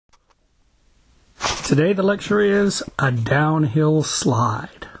Today the lecture is a downhill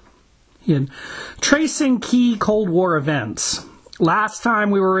slide. In tracing key Cold War events. Last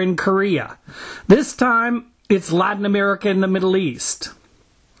time we were in Korea. This time it's Latin America and the Middle East.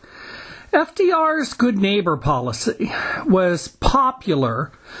 FDR's good neighbor policy was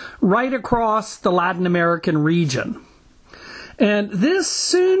popular right across the Latin American region. And this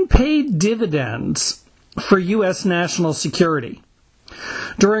soon paid dividends for U.S. national security.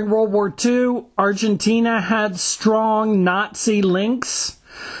 During World War II, Argentina had strong Nazi links,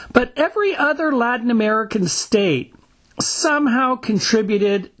 but every other Latin American state somehow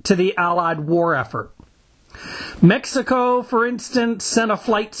contributed to the Allied war effort. Mexico, for instance, sent a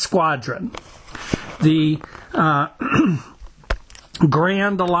flight squadron. The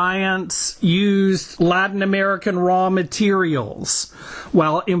Grand Alliance used Latin American raw materials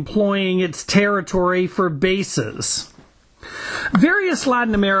while employing its territory for bases. Various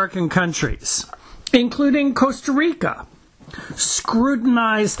Latin American countries, including Costa Rica,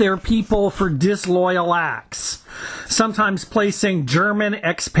 scrutinized their people for disloyal acts, sometimes placing German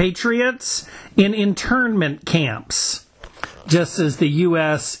expatriates in internment camps, just as the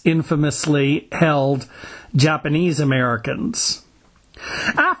U.S. infamously held Japanese Americans.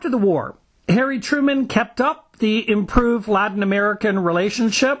 After the war, Harry Truman kept up the improved Latin American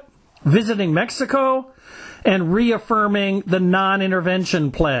relationship, visiting Mexico and reaffirming the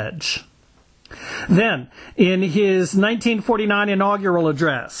non-intervention pledge. Then, in his 1949 inaugural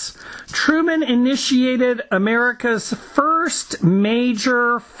address, Truman initiated America's first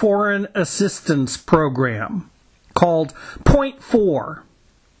major foreign assistance program, called Point 4.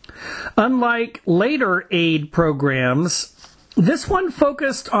 Unlike later aid programs, this one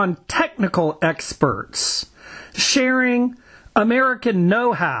focused on technical experts, sharing American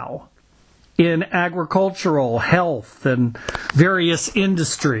know-how in agricultural, health, and various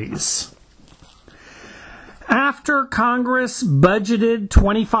industries. After Congress budgeted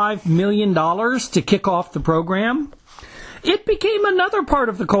 $25 million to kick off the program, it became another part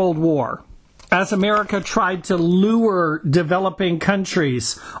of the Cold War, as America tried to lure developing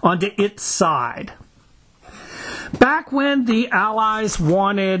countries onto its side. Back when the Allies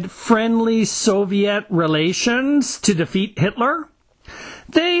wanted friendly Soviet relations to defeat Hitler,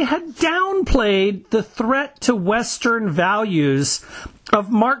 they had downplayed the threat to Western values of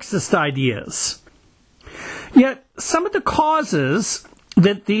Marxist ideas. Yet some of the causes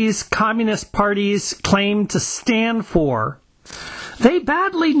that these communist parties claimed to stand for, they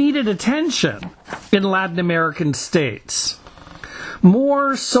badly needed attention in Latin American states.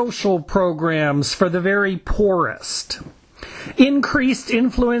 More social programs for the very poorest, increased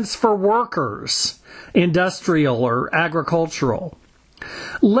influence for workers, industrial or agricultural,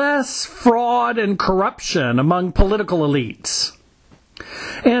 less fraud and corruption among political elites.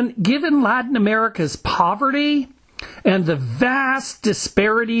 And given Latin America's poverty and the vast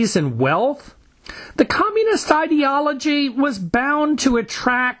disparities in wealth, the communist ideology was bound to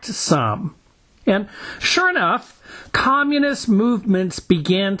attract some. And sure enough, communist movements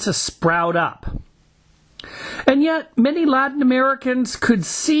began to sprout up. And yet, many Latin Americans could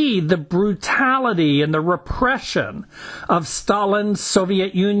see the brutality and the repression of Stalin's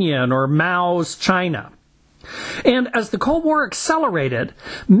Soviet Union or Mao's China. And as the Cold War accelerated,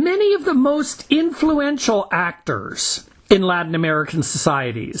 many of the most influential actors in Latin American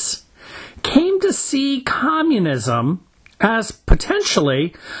societies came to see communism as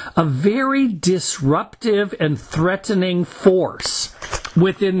potentially a very disruptive and threatening force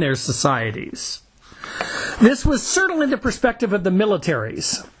within their societies. This was certainly the perspective of the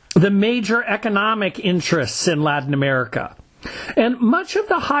militaries, the major economic interests in Latin America, and much of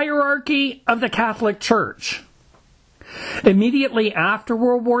the hierarchy of the Catholic Church. Immediately after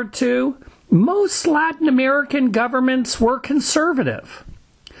World War II, most Latin American governments were conservative,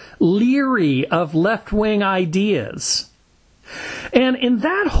 leery of left-wing ideas. And in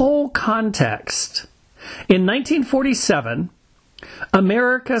that whole context, in 1947,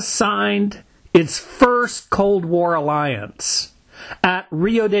 America signed its first Cold War alliance at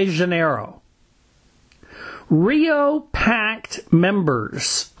Rio de Janeiro. Rio Pact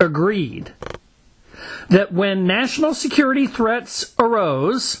members agreed that when national security threats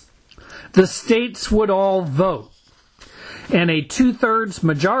arose, the states would all vote, and a two-thirds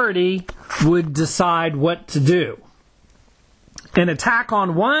majority would decide what to do. An attack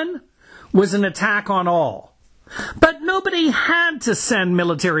on one was an attack on all. But nobody had to send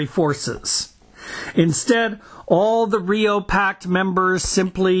military forces. Instead, all the Rio Pact members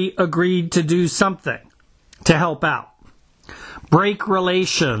simply agreed to do something to help out. Break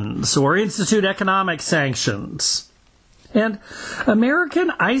relations or institute economic sanctions. And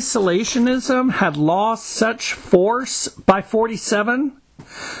American isolationism had lost such force by 47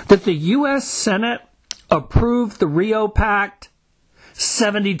 that the U.S. Senate approved the Rio Pact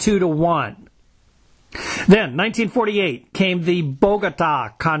 72-1. Then, 1948, came the Bogota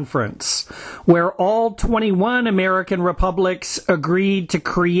Conference, where all 21 American republics agreed to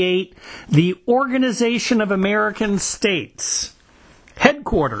create the Organization of American States,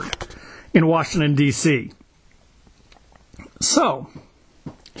 headquartered in Washington, D.C. So,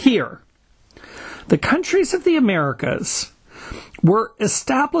 here, the countries of the Americas were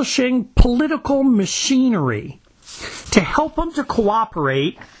establishing political machinery to help them to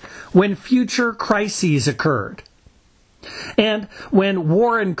cooperate when future crises occurred. And when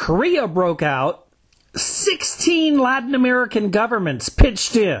war in Korea broke out, 16 Latin American governments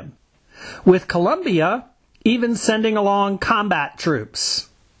pitched in, with Colombia even sending along combat troops.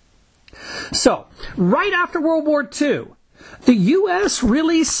 So, right after World War II, the U.S.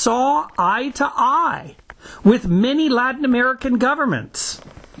 really saw eye to eye with many Latin American governments,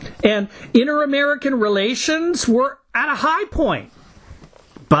 and inter-American relations were at a high point.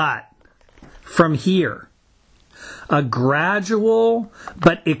 But from here, a gradual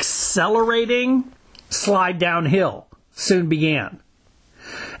but accelerating slide downhill soon began.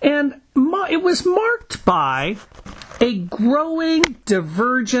 And it was marked by a growing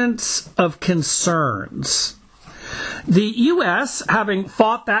divergence of concerns. The U.S., having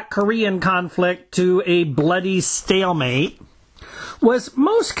fought that Korean conflict to a bloody stalemate, was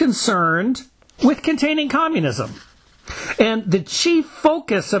most concerned with containing communism. And the chief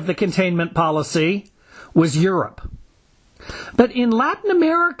focus of the containment policy was Europe. But in Latin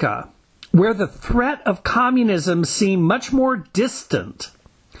America, where the threat of communism seemed much more distant,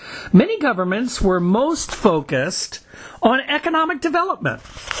 many governments were most focused on economic development.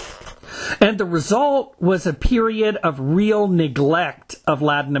 And the result was a period of real neglect of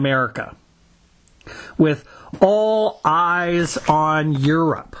Latin America, with all eyes on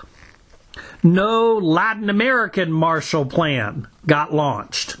Europe. No Latin American Marshall Plan got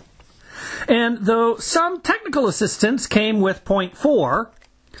launched. And though some technical assistance came with Point 4,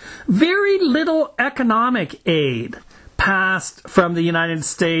 very little economic aid passed from the United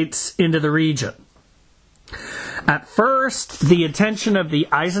States into the region. At first, the attention of the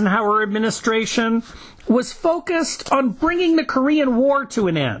Eisenhower administration was focused on bringing the Korean War to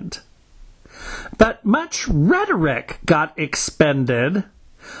an end. But much rhetoric got expended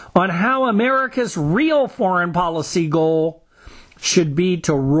on how America's real foreign policy goal should be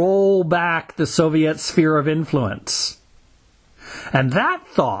to roll back the Soviet sphere of influence. And that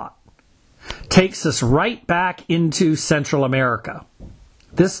thought takes us right back into Central America,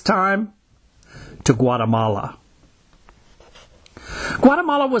 this time to Guatemala.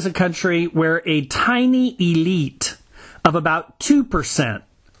 Guatemala was a country where a tiny elite of about 2%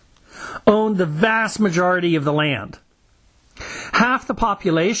 owned the vast majority of the land. Half the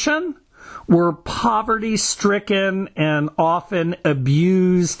population were poverty-stricken and often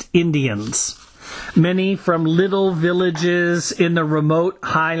abused Indians, many from little villages in the remote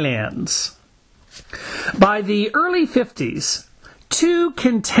highlands. By the early 50s, two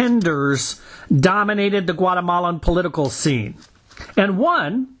contenders dominated the Guatemalan political scene, and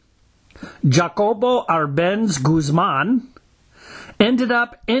one, Jacobo Arbenz Guzman, ended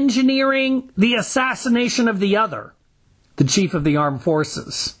up engineering the assassination of the other, the chief of the armed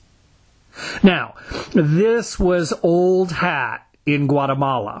forces. Now, this was old hat in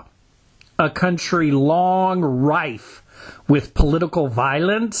Guatemala, a country long rife with political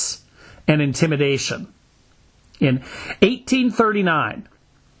violence and intimidation. In 1839,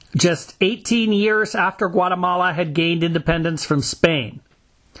 just 18 years after Guatemala had gained independence from Spain,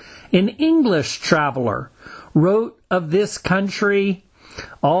 an English traveler wrote of this country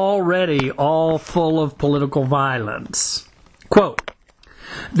already all full of political violence. Quote,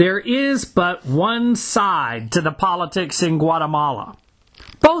 "There is but one side to the politics in Guatemala.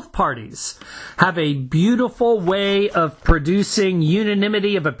 Both parties have a beautiful way of producing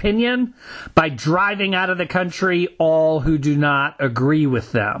unanimity of opinion by driving out of the country all who do not agree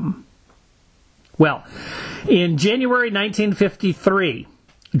with them." Well, in January 1953,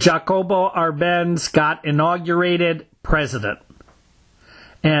 Jacobo Arbenz got inaugurated president.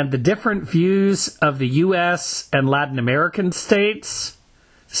 And the different views of the U.S. and Latin American states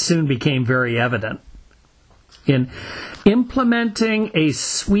soon became very evident. In implementing a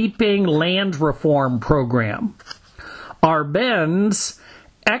sweeping land reform program, Arbenz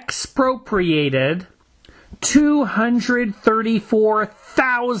expropriated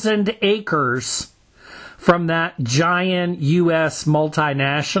 234,000 acres from that giant U.S.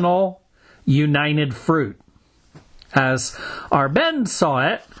 multinational, United Fruit. As Arbenz saw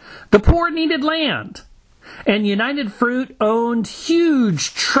it, the poor needed land, and United Fruit owned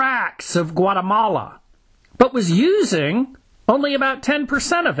huge tracts of Guatemala, but was using only about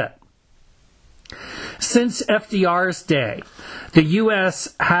 10% of it. Since FDR's day, the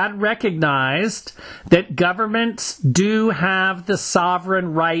U.S. had recognized that governments do have the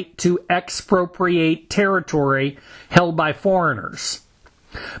sovereign right to expropriate territory held by foreigners,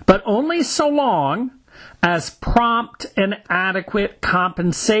 but only so long as prompt and adequate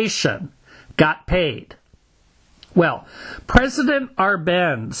compensation got paid. Well, President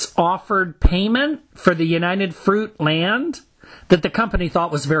Arbenz offered payment for the United Fruit land that the company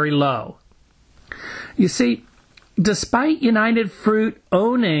thought was very low. You see, despite United Fruit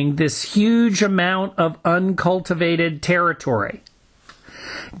owning this huge amount of uncultivated territory,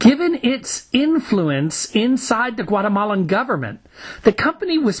 given its influence inside the Guatemalan government, the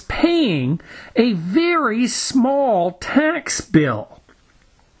company was paying a very small tax bill,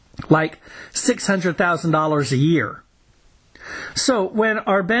 like $600,000 a year. So when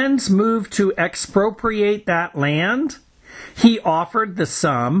Arbenz moved to expropriate that land, he offered the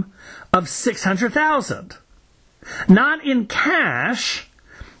sum of $600,000, not in cash,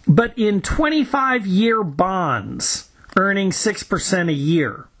 but in 25-year bonds, earning 6% a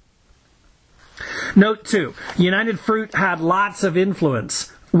year. Note, too, United Fruit had lots of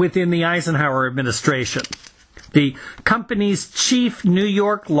influence within the Eisenhower administration. The company's chief New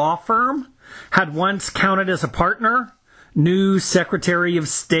York law firm had once counted as a partner new Secretary of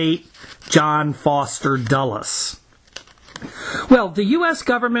State John Foster Dulles. Well, the U.S.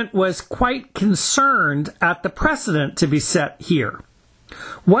 government was quite concerned at the precedent to be set here.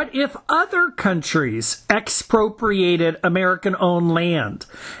 What if other countries expropriated American-owned land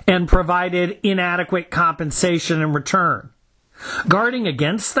and provided inadequate compensation in return? Guarding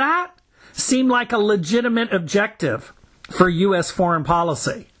against that seemed like a legitimate objective for U.S. foreign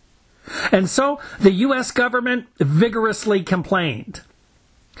policy. And so the U.S. government vigorously complained.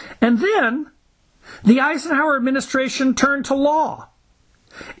 And then the Eisenhower administration turned to law.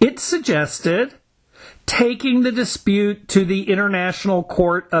 It suggested taking the dispute to the International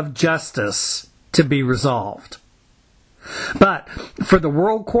Court of Justice to be resolved. But for the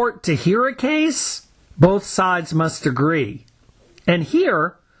World Court to hear a case, both sides must agree. And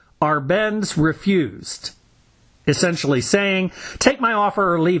here, Arbenz refused, essentially saying, "Take my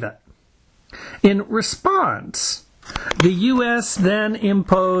offer or leave it." In response, the U.S. then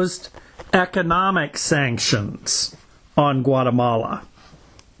imposed economic sanctions on Guatemala.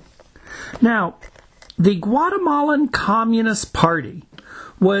 Now, the Guatemalan Communist Party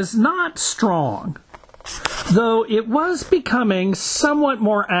was not strong, though it was becoming somewhat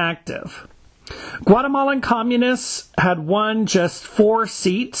more active. Guatemalan communists had won just 4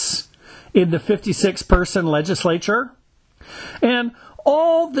 seats in the 56-person legislature, and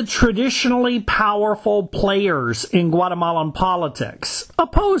all the traditionally powerful players in Guatemalan politics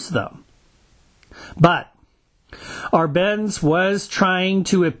opposed them. But Arbenz was trying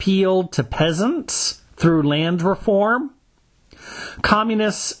to appeal to peasants through land reform.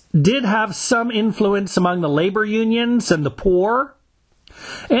 Communists did have some influence among the labor unions and the poor.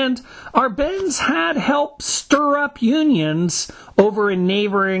 And Arbenz had helped stir up unions over in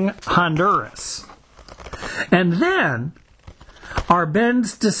neighboring Honduras. And then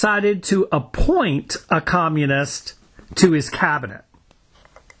Arbenz decided to appoint a communist to his cabinet.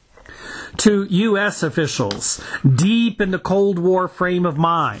 To U.S. officials, deep in the Cold War frame of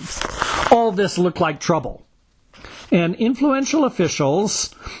mind, all this looked like trouble. And influential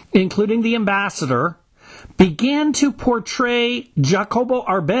officials, including the ambassador, began to portray Jacobo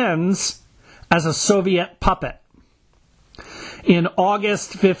Arbenz as a Soviet puppet. In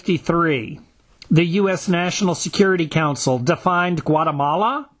August '53, the U.S. National Security Council defined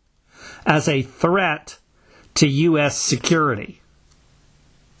Guatemala as a threat to U.S. security.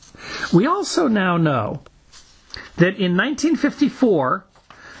 We also now know that in 1954,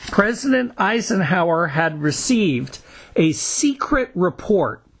 President Eisenhower had received a secret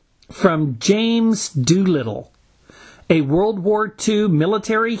report from James Doolittle, a World War II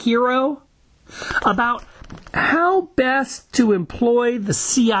military hero, about how best to employ the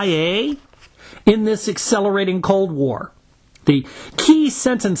CIA in this accelerating Cold War. The key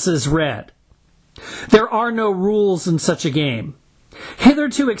sentences read, "There are no rules in such a game.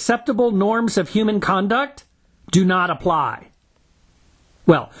 Hitherto acceptable norms of human conduct do not apply."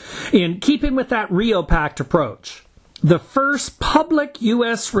 Well, in keeping with that Rio Pact approach, the first public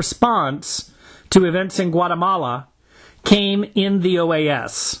U.S. response to events in Guatemala came in the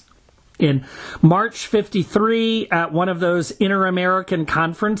OAS. In March '53, at one of those Inter-American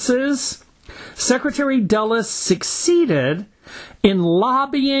conferences, Secretary Dulles succeeded in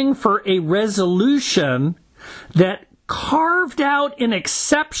lobbying for a resolution that carved out an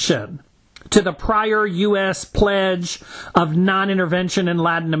exception to the prior U.S. pledge of non-intervention in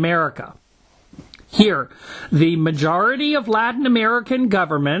Latin America. Here, the majority of Latin American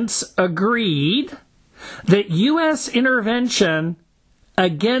governments agreed that U.S. intervention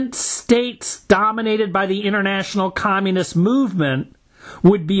against states dominated by the international communist movement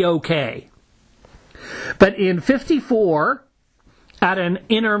would be okay. But in 1954, at an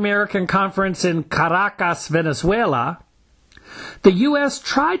Inter-American conference in Caracas, Venezuela, the U.S.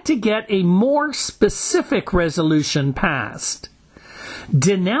 tried to get a more specific resolution passed,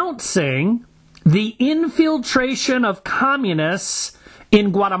 denouncing the infiltration of communists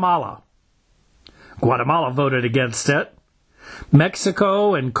in Guatemala. Guatemala voted against it.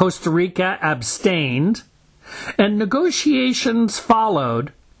 Mexico and Costa Rica abstained, and negotiations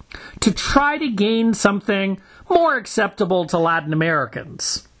followed to try to gain something more acceptable to Latin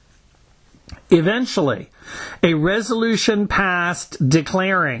Americans. Eventually, a resolution passed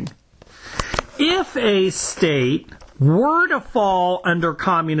declaring if a state were to fall under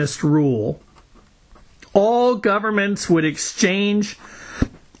communist rule, all governments would exchange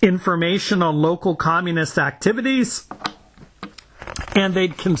information on local communist activities, and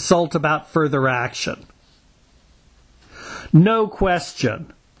they'd consult about further action. No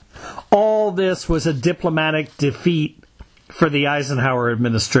question, all this was a diplomatic defeat for the Eisenhower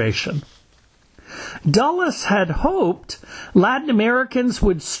administration. Dulles had hoped Latin Americans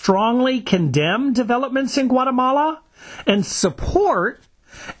would strongly condemn developments in Guatemala and support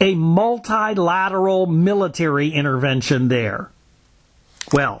a multilateral military intervention there.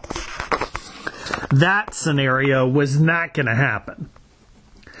 Well, that scenario was not going to happen.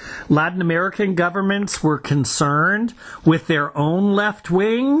 Latin American governments were concerned with their own left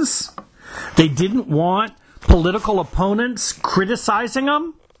wings. They didn't want political opponents criticizing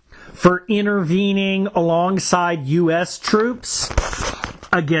them for intervening alongside U.S. troops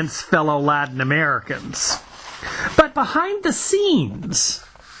against fellow Latin Americans. But behind the scenes,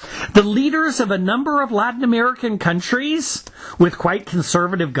 the leaders of a number of Latin American countries with quite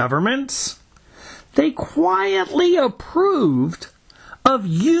conservative governments, they quietly approved of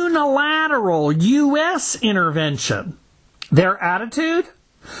unilateral U.S. intervention. Their attitude?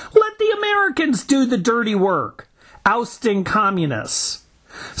 Let the Americans do the dirty work, ousting communists,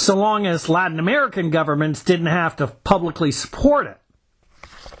 so long as Latin American governments didn't have to publicly support it.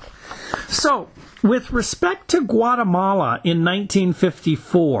 So, with respect to Guatemala in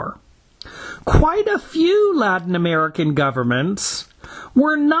 1954, quite a few Latin American governments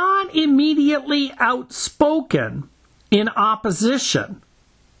were not immediately outspoken in opposition.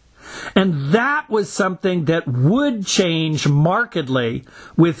 And that was something that would change markedly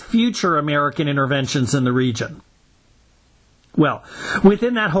with future American interventions in the region. Well,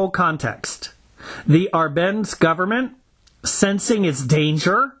 within that whole context, the Arbenz government, sensing its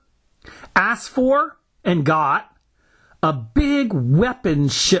danger, asked for and got a big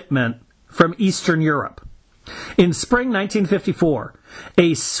weapons shipment from Eastern Europe. In spring 1954,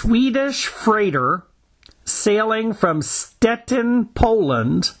 a Swedish freighter sailing from Stettin,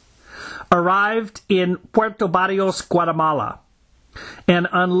 Poland, arrived in Puerto Barrios, Guatemala, and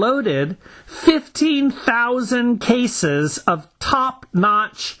unloaded 15,000 cases of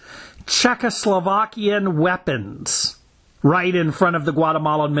top-notch Czechoslovakian weapons right in front of the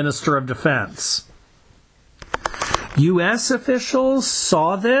Guatemalan Minister of Defense. U.S. officials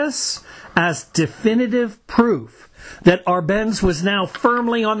saw this as definitive proof that Arbenz was now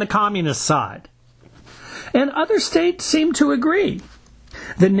firmly on the communist side. And other states seemed to agree.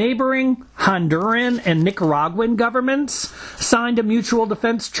 The neighboring Honduran and Nicaraguan governments signed a mutual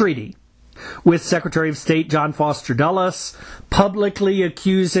defense treaty, with Secretary of State John Foster Dulles publicly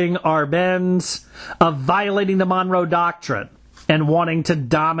accusing Arbenz of violating the Monroe Doctrine and wanting to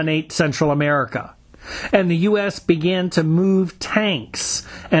dominate Central America. And the U.S. began to move tanks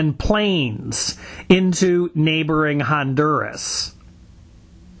and planes into neighboring Honduras.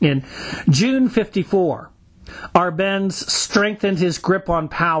 In June 1954, Arbenz strengthened his grip on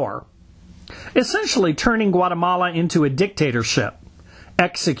power, essentially turning Guatemala into a dictatorship,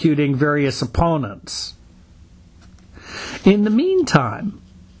 executing various opponents. In the meantime,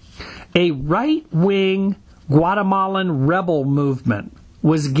 a right-wing Guatemalan rebel movement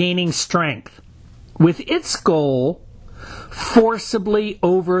was gaining strength, with its goal forcibly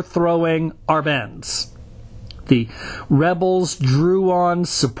overthrowing Arbenz. The rebels drew on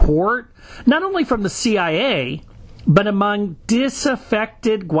support not only from the CIA, but among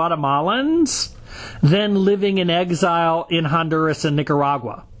disaffected Guatemalans then living in exile in Honduras and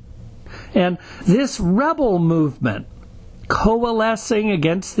Nicaragua. And this rebel movement, coalescing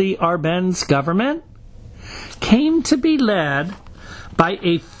against the Arbenz government, came to be led by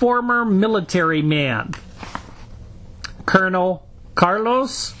a former military man, Colonel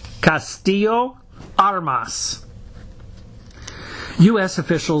Carlos Castillo Armas. U.S.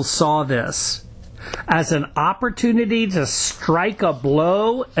 officials saw this as an opportunity to strike a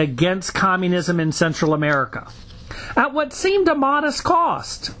blow against communism in Central America at what seemed a modest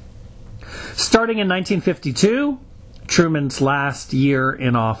cost. Starting in 1952, Truman's last year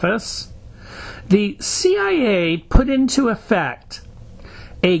in office, the CIA put into effect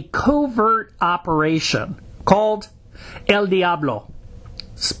a covert operation called El Diablo,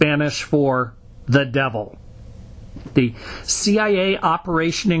 Spanish for the devil. The CIA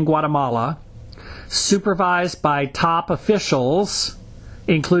operation in Guatemala, supervised by top officials,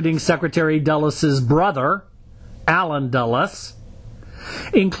 including Secretary Dulles' brother, Alan Dulles,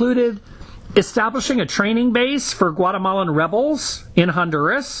 included establishing a training base for Guatemalan rebels in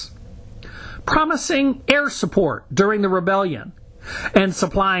Honduras, promising air support during the rebellion, and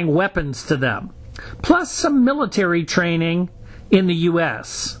supplying weapons to them, plus some military training in the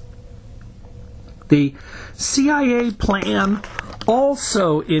U.S. The CIA plan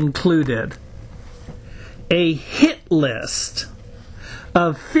also included a hit list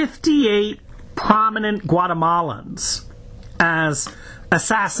of 58 prominent Guatemalans as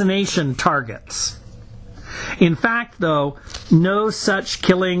assassination targets. In fact, though, no such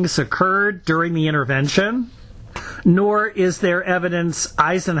killings occurred during the intervention, nor is there evidence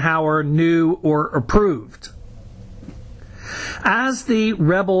Eisenhower knew or approved. As the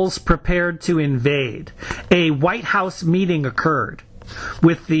rebels prepared to invade, a White House meeting occurred,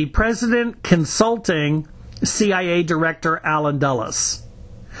 with the president consulting CIA Director Alan Dulles.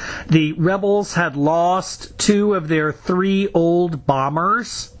 The rebels had lost 2 of their 3 old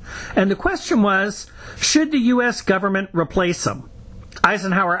bombers, and the question was, should the U.S. government replace them?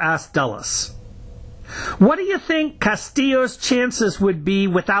 Eisenhower asked Dulles, "What do you think Castillo's chances would be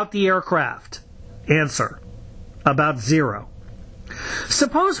without the aircraft?" Answer, "About 0.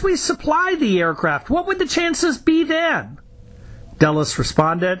 "Suppose we supply the aircraft, what would the chances be then?" Dulles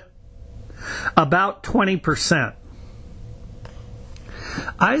responded, "About 20%.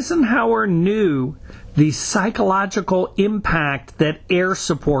 Eisenhower knew the psychological impact that air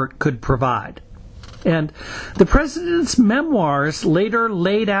support could provide. And the president's memoirs later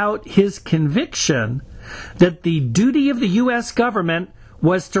laid out his conviction that the duty of the U.S. government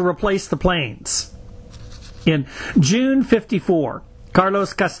was to replace the planes. In June 54,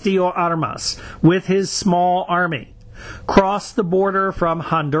 Carlos Castillo Armas, with his small army, crossed the border from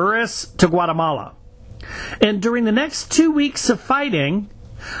Honduras to Guatemala. And during the next 2 weeks of fighting,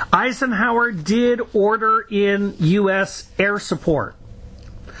 Eisenhower did order in U.S. air support.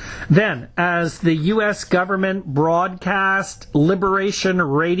 Then, as the U.S. government broadcast Liberation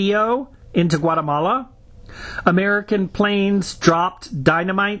Radio into Guatemala, American planes dropped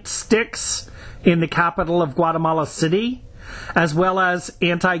dynamite sticks in the capital of Guatemala City, as well as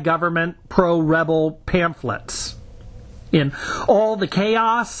anti-government, pro-rebel pamphlets. In all the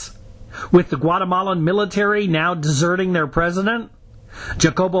chaos, with the Guatemalan military now deserting their president,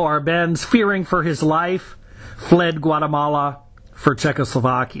 Jacobo Arbenz, fearing for his life, fled Guatemala for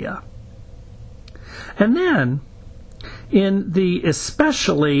Czechoslovakia. And then, in the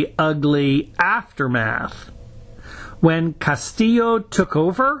especially ugly aftermath, when Castillo took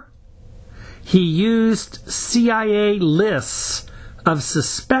over, he used CIA lists of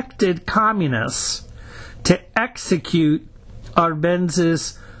suspected communists to execute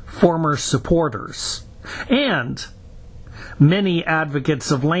Arbenz's former supporters and many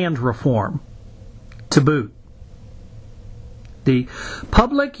advocates of land reform to boot. The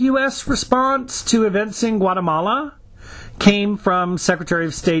public U.S. response to events in Guatemala came from Secretary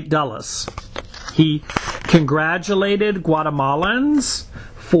of State Dulles. He congratulated Guatemalans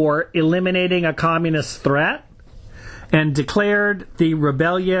for eliminating a communist threat and declared the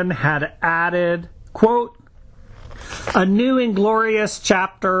rebellion had added, quote, "a new and glorious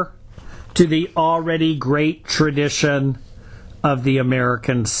chapter to the already great tradition of the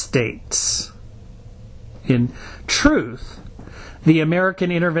American states." In truth, the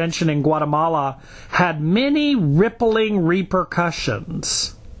American intervention in Guatemala had many rippling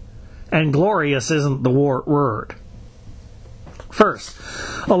repercussions, and glorious isn't the word. First,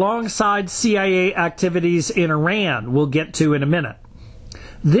 alongside CIA activities in Iran, we'll get to in a minute,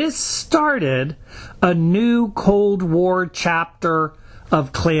 this started a new Cold War chapter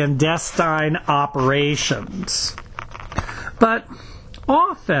of clandestine operations. But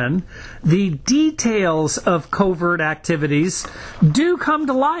often, the details of covert activities do come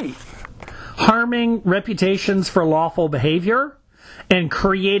to light harming reputations for lawful behavior and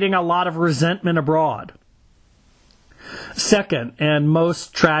creating a lot of resentment abroad. Second, and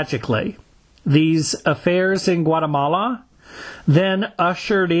most tragically, these affairs in Guatemala then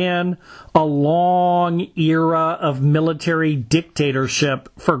ushered in a long era of military dictatorship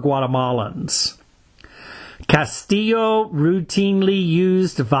for Guatemalans. Castillo routinely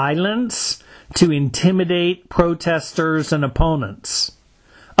used violence to intimidate protesters and opponents,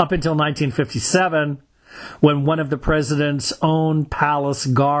 up until 1957, when one of the president's own palace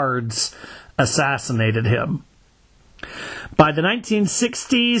guards assassinated him. By the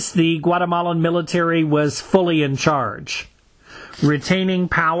 1960s, the Guatemalan military was fully in charge, retaining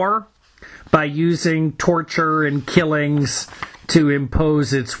power by using torture and killings to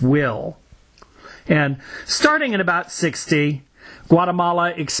impose its will. And starting in about 60,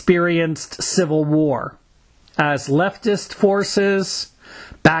 Guatemala experienced civil war as leftist forces,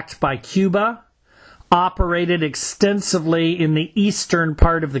 backed by Cuba, operated extensively in the eastern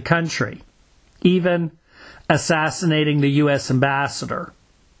part of the country, even assassinating the U.S. ambassador.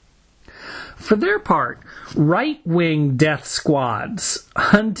 For their part, right-wing death squads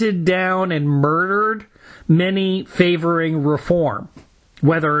hunted down and murdered many favoring reform,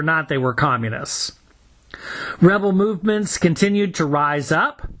 whether or not they were communists. Rebel movements continued to rise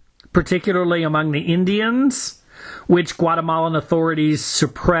up, particularly among the Indians, which Guatemalan authorities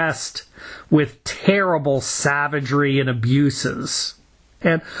suppressed with terrible savagery and abuses.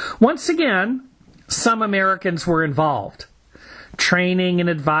 And once again, some Americans were involved, training and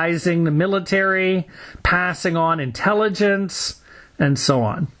advising the military, passing on intelligence, and so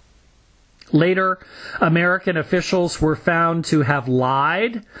on. Later, American officials were found to have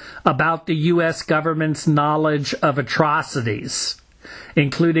lied about the U.S. government's knowledge of atrocities,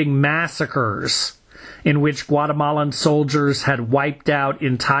 including massacres in which Guatemalan soldiers had wiped out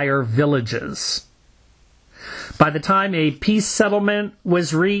entire villages. By the time a peace settlement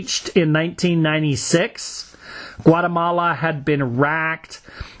was reached in 1996, Guatemala had been racked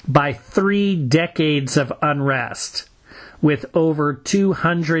by 3 decades of unrest, with over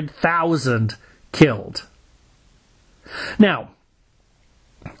 200,000 killed. Now,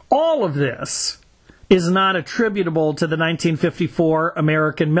 all of this is not attributable to the 1954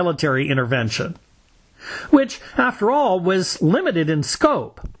 American military intervention, which, after all, was limited in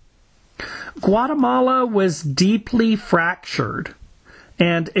scope. Guatemala was deeply fractured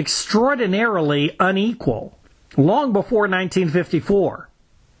and extraordinarily unequal long before 1954.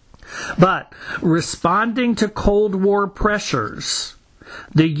 But responding to Cold War pressures,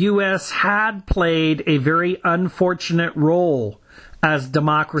 the U.S. had played a very unfortunate role as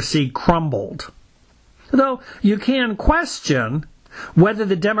democracy crumbled. Though you can question whether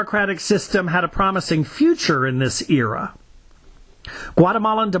the democratic system had a promising future in this era.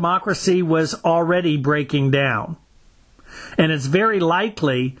 Guatemalan democracy was already breaking down, and it's very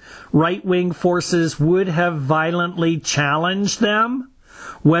likely right-wing forces would have violently challenged them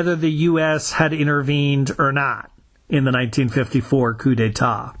whether the U.S. had intervened or not in the 1954 coup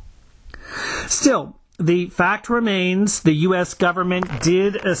d'etat. Still, the fact remains the U.S. government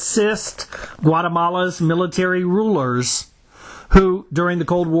did assist Guatemala's military rulers, who during the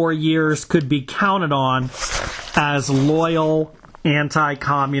Cold War years could be counted on as loyal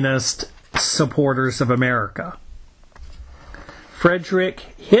anti-communist supporters of America. Frederick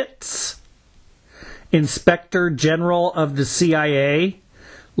Hitz, Inspector General of the CIA,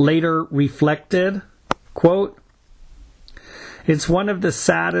 later reflected, quote, "It's one of the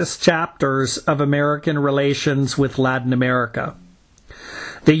saddest chapters of American relations with Latin America.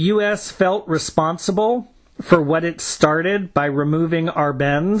 The U.S. felt responsible for what it started by removing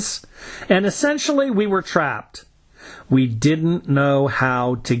Arbenz, and essentially we were trapped. We didn't know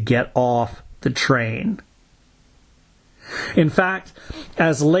how to get off the train." In fact,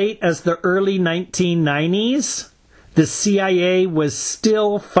 as late as the early 1990s, the CIA was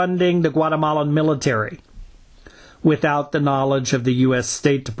still funding the Guatemalan military without the knowledge of the U.S.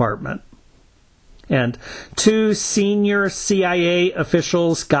 State Department. And 2 senior CIA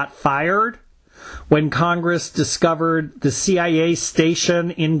officials got fired when Congress discovered the CIA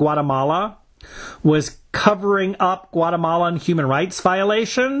station in Guatemala was covering up Guatemalan human rights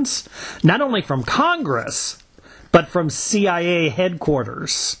violations, not only from Congress, but from CIA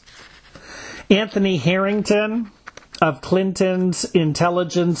headquarters. Anthony Harrington of Clinton's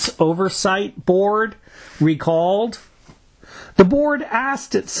Intelligence Oversight Board recalled, the board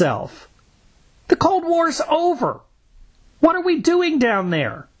asked itself, "The Cold War's over. What are we doing down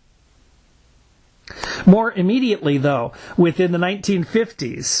there?" More immediately, though, within the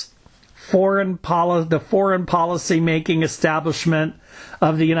 1950s, foreign policy making establishment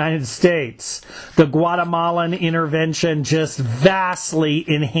of the United States. The Guatemalan intervention just vastly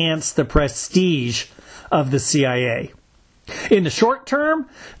enhanced the prestige of the CIA. In the short term,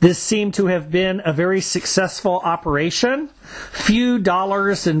 this seemed to have been a very successful operation. Few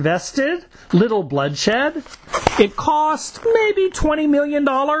dollars invested, little bloodshed. It cost maybe $20 million,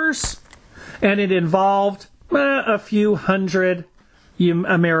 and it involved a few hundred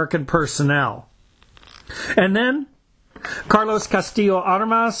American personnel. And then Carlos Castillo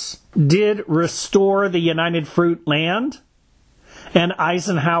Armas did restore the United Fruit land, and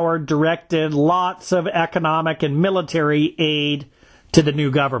Eisenhower directed lots of economic and military aid to the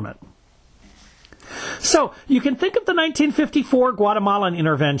new government. So you can think of the 1954 Guatemalan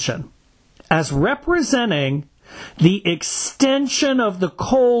intervention as representing the extension of the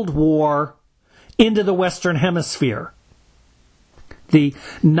Cold War into the Western Hemisphere. The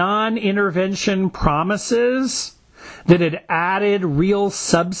non-intervention promises that had added real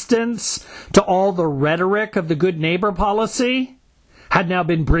substance to all the rhetoric of the good neighbor policy had now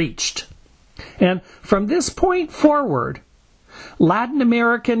been breached. And from this point forward, Latin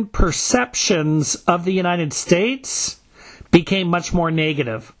American perceptions of the United States became much more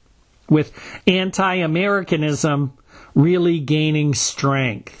negative, with anti-Americanism really gaining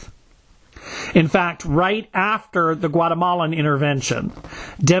strength. In fact, right after the Guatemalan intervention,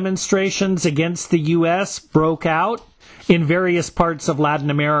 demonstrations against the U.S. broke out in various parts of Latin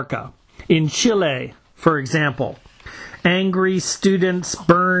America. In Chile, for example, angry students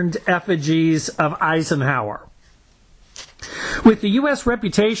burned effigies of Eisenhower. With the U.S.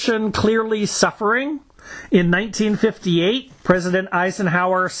 reputation clearly suffering, in 1958, President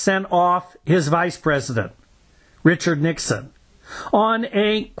Eisenhower sent off his vice president, Richard Nixon, on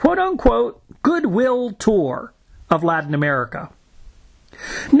a quote-unquote goodwill tour of Latin America.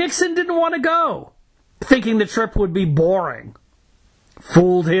 Nixon didn't want to go, thinking the trip would be boring.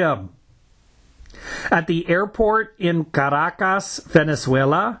 Fooled him. At the airport in Caracas,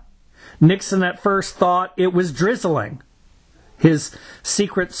 Venezuela, Nixon at first thought it was drizzling. His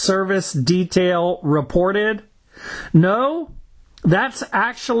Secret Service detail reported, "No, that's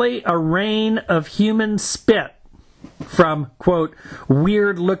actually a rain of human spit from, quote,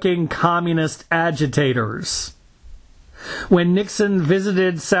 weird-looking communist agitators." When Nixon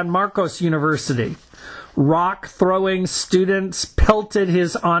visited San Marcos University, rock-throwing students pelted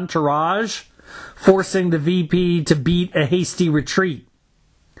his entourage, forcing the VP to beat a hasty retreat.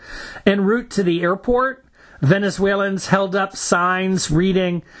 En route to the airport, Venezuelans held up signs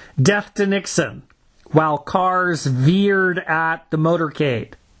reading, "Death to Nixon," while cars veered at the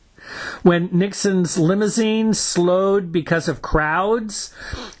motorcade. When Nixon's limousine slowed because of crowds,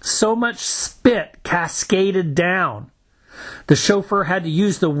 so much spit cascaded down. The chauffeur had to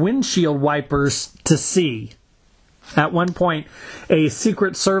use the windshield wipers to see. At one point, a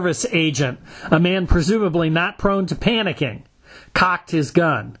Secret Service agent, a man presumably not prone to panicking, cocked his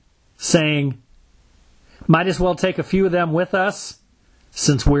gun, saying, "Might as well take a few of them with us,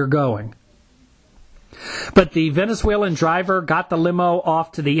 since we're going." But the Venezuelan driver got the limo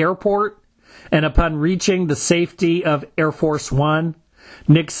off to the airport, and upon reaching the safety of Air Force One,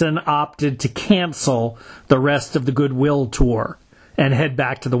 Nixon opted to cancel the rest of the goodwill tour and head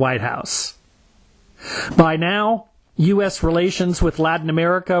back to the White House. By now, U.S. relations with Latin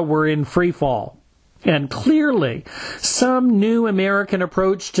America were in free fall, and clearly some new American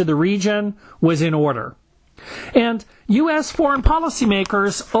approach to the region was in order. And U.S. foreign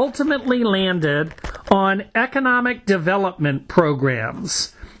policymakers ultimately landed on economic development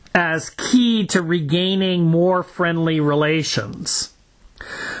programs as key to regaining more friendly relations.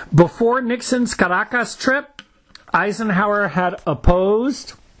 Before Nixon's Caracas trip, Eisenhower had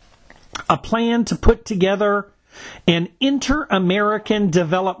opposed a plan to put together an Inter-American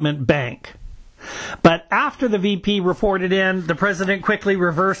Development Bank. But after the VP reported in, the president quickly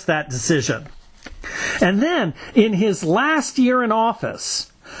reversed that decision. And then, in his last year in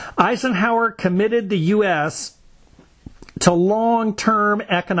office, Eisenhower committed the U.S. to long-term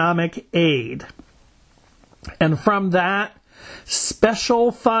economic aid. And from that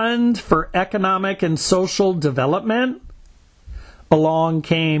special fund for economic and social development, along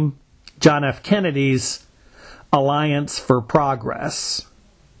came John F. Kennedy's Alliance for Progress.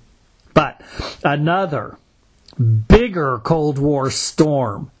 But another bigger Cold War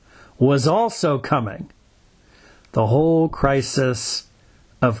storm was also coming. The whole crisis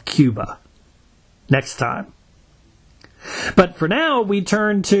of Cuba. Next time. But for now, we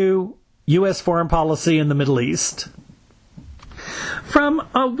turn to U.S. foreign policy in the Middle East. From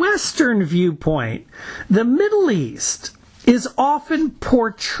a Western viewpoint, the Middle East is often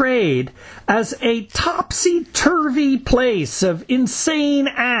portrayed as a topsy-turvy place of insane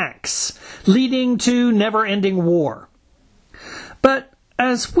acts leading to never-ending war. But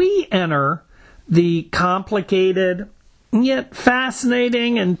as we enter the complicated, yet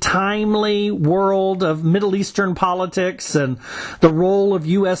fascinating and timely world of Middle Eastern politics and the role of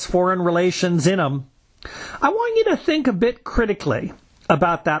U.S. foreign relations in them, I want you to think a bit critically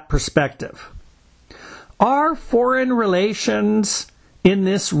about that perspective. Are foreign relations in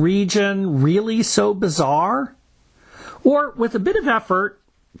this region really so bizarre? Or, with a bit of effort,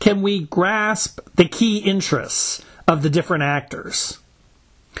 can we grasp the key interests of the different actors?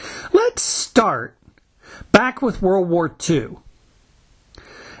 Let's start back with World War II.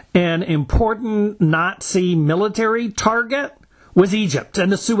 An important Nazi military target was Egypt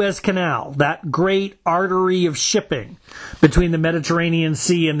and the Suez Canal, that great artery of shipping between the Mediterranean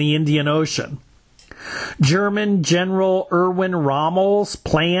Sea and the Indian Ocean. German General Erwin Rommel's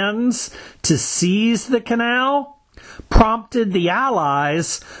plans to seize the canal prompted the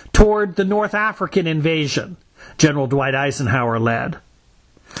Allies toward the North African invasion General Dwight Eisenhower led.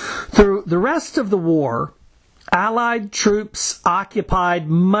 Through the rest of the war, Allied troops occupied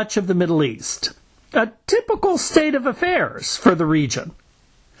much of the Middle East, a typical state of affairs for the region.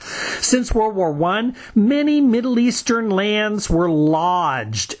 Since World War I, many Middle Eastern lands were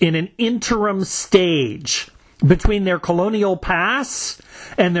lodged in an interim stage between their colonial pasts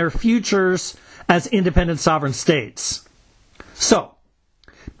and their futures as independent sovereign states. So,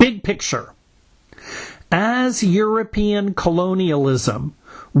 big picture. As European colonialism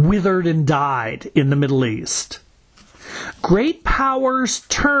withered and died in the Middle East, great powers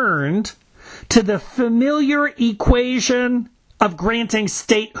turned to the familiar equation of granting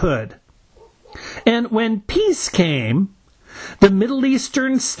statehood. And when peace came, the Middle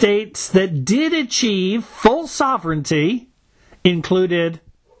Eastern states that did achieve full sovereignty included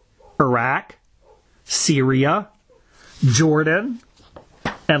Iraq, Syria, Jordan,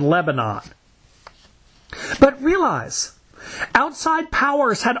 and Lebanon. But realize, outside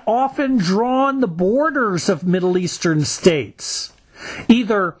powers had often drawn the borders of Middle Eastern states,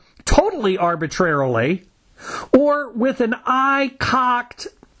 either totally arbitrarily or with an eye cocked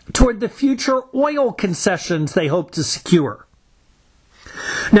toward the future oil concessions they hoped to secure.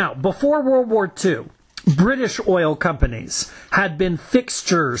 Now, before World War II, British oil companies had been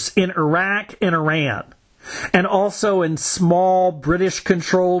fixtures in Iraq and Iran, and also in small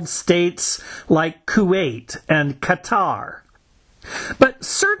British-controlled states like Kuwait and Qatar. But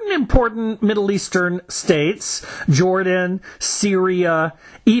certain important Middle Eastern states, Jordan, Syria,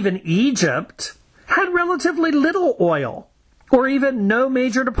 even Egypt, had relatively little oil, or even no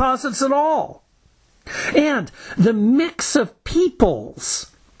major deposits at all. And the mix of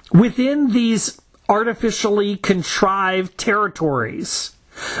peoples within these artificially contrived territories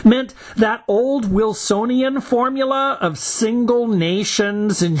meant that old Wilsonian formula of single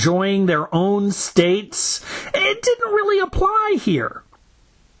nations enjoying their own states, it didn't really apply here.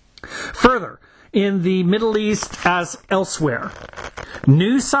 Further, in the Middle East as elsewhere,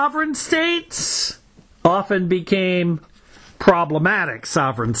 new sovereign states often became problematic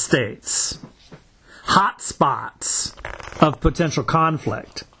sovereign states, hotspots of potential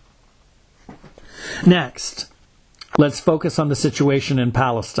conflict. Next, let's focus on the situation in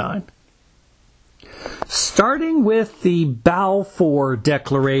Palestine. Starting with the Balfour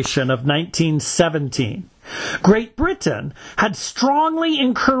Declaration of 1917, Great Britain had strongly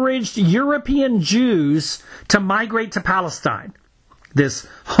encouraged European Jews to migrate to Palestine, this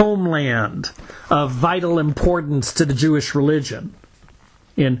homeland of vital importance to the Jewish religion.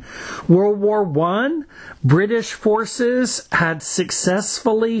 In World War I, British forces had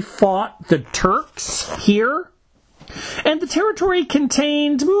successfully fought the Turks here, and the territory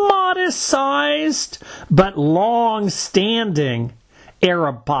contained modest-sized but long-standing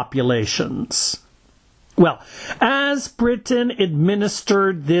Arab populations. Well, as Britain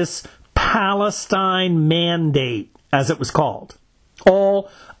administered this Palestine Mandate, as it was called, all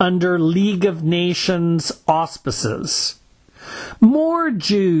under League of Nations auspices, more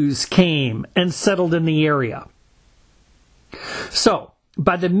Jews came and settled in the area. So,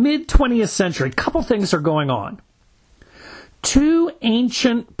 by the mid-20th century, a couple things are going on. Two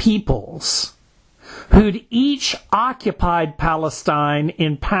ancient peoples who'd each occupied Palestine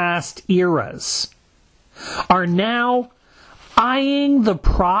in past eras are now eyeing the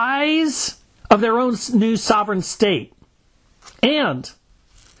prize of their own new sovereign state. And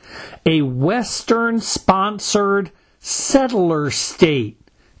a Western-sponsored settler state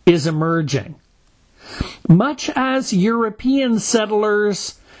is emerging. Much as European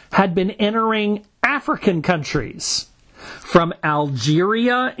settlers had been entering African countries from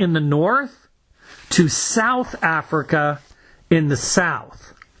Algeria in the north to South Africa in the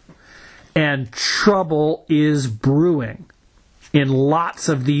south. And trouble is brewing in lots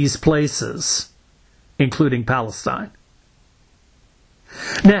of these places, including Palestine.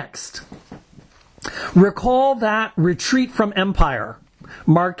 Next, recall that retreat from empire,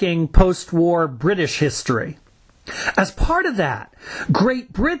 marking post-war British history. As part of that,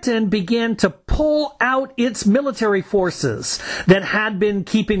 Great Britain began to pull out its military forces that had been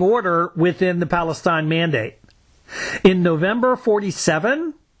keeping order within the Palestine Mandate. In November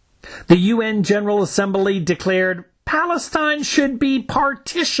 47, the UN General Assembly declared Palestine should be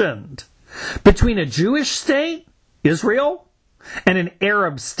partitioned between a Jewish state, Israel, and an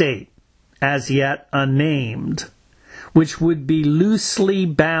Arab state, as yet unnamed, which would be loosely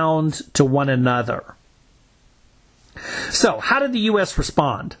bound to one another. So, how did the U.S.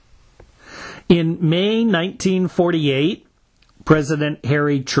 respond? In May 1948, President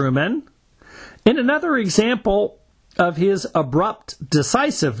Harry Truman, in another example of his abrupt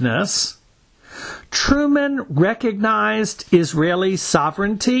decisiveness, Truman recognized Israeli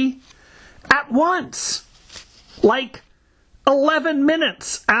sovereignty at once, like 11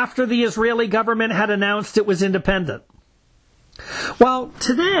 minutes after the Israeli government had announced it was independent. While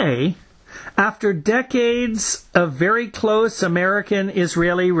today, after decades of very close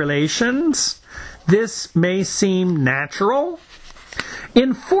American-Israeli relations, this may seem natural,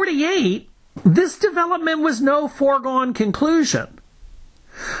 in 48, this development was no foregone conclusion.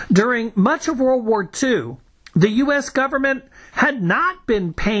 During much of World War II, the U.S. government had not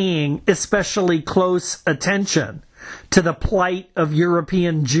been paying especially close attention to the plight of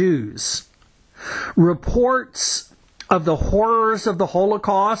European Jews. Reports of the horrors of the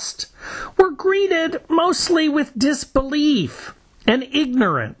Holocaust were greeted mostly with disbelief and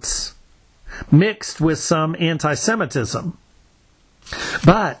ignorance, mixed with some anti-Semitism.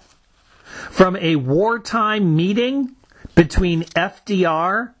 But from a wartime meeting between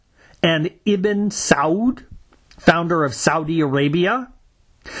FDR and Ibn Saud, founder of Saudi Arabia,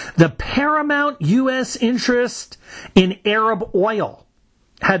 the paramount U.S. interest in Arab oil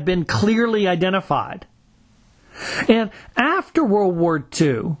had been clearly identified. And after World War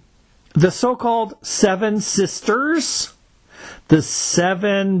II, the so-called Seven Sisters, the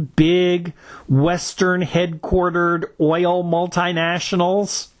seven big Western headquartered oil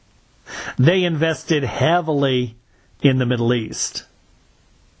multinationals, they invested heavily in the Middle East.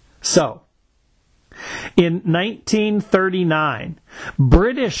 So, in 1939,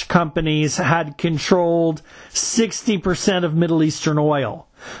 British companies had controlled 60% of Middle Eastern oil.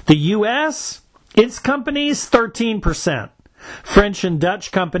 The U.S., its companies, 13%. French and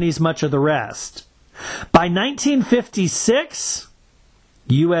Dutch companies, much of the rest. By 1956,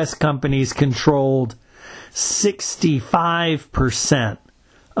 U.S. companies controlled 65%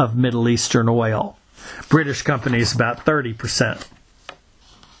 of Middle Eastern oil. British companies, about 30%.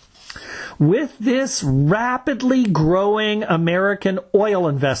 With this rapidly growing American oil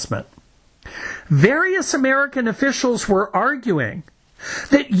investment, various American officials were arguing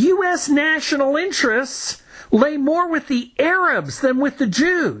that U.S. national interests lay more with the Arabs than with the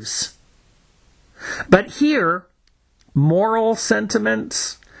Jews. But here, moral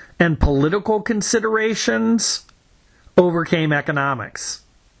sentiments and political considerations overcame economics.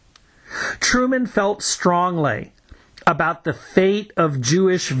 Truman felt strongly about the fate of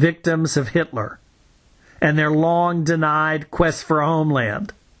Jewish victims of Hitler and their long-denied quest for a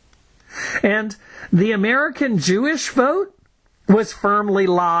homeland. And the American Jewish vote was firmly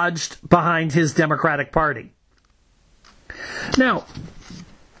lodged behind his Democratic Party. Now,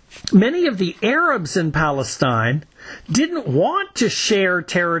 many of the Arabs in Palestine didn't want to share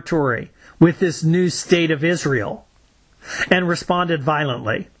territory with this new state of Israel and responded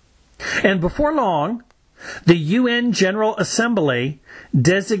violently. And before long, the UN General Assembly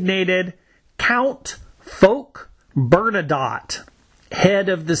designated Count Folke Bernadotte, head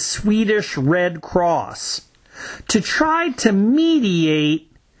of the Swedish Red Cross, to try to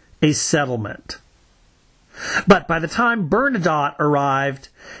mediate a settlement. But by the time Bernadotte arrived,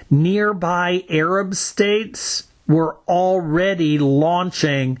 nearby Arab states were already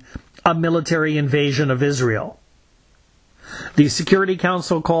launching a military invasion of Israel. The Security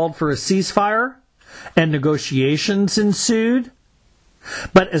Council called for a ceasefire, and negotiations ensued.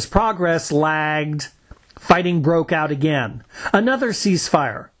 But as progress lagged, fighting broke out again. Another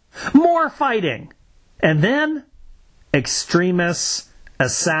ceasefire, more fighting, and then extremists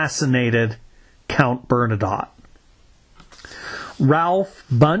assassinated Count Bernadotte. Ralph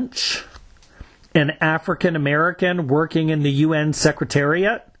Bunche, an African American working in the UN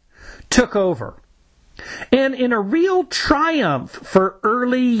Secretariat, took over And in a real triumph for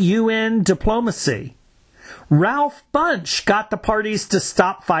early UN diplomacy, Ralph Bunche got the parties to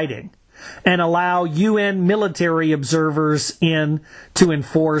stop fighting and allow UN military observers in to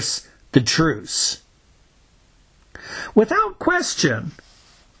enforce the truce. Without question,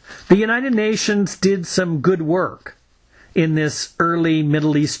 the United Nations did some good work in this early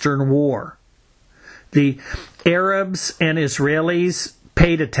Middle Eastern war. The Arabs and Israelis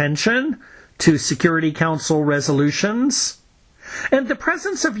paid attention to Security Council resolutions, and the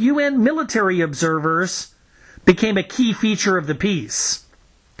presence of UN military observers became a key feature of the peace.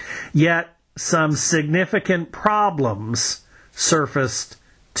 Yet some significant problems surfaced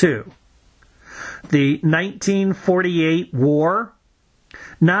too. The 1948 war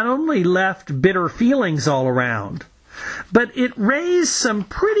not only left bitter feelings all around, but it raised some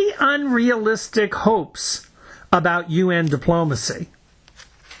pretty unrealistic hopes about UN diplomacy.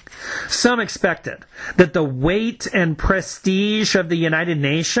 Some expected that the weight and prestige of the United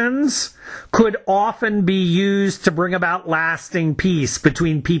Nations could often be used to bring about lasting peace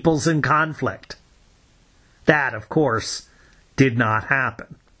between peoples in conflict. That, of course, did not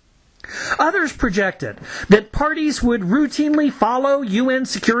happen. Others projected that parties would routinely follow UN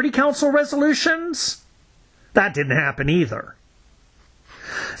Security Council resolutions. That didn't happen either.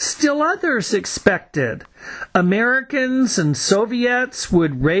 Still others expected Americans and Soviets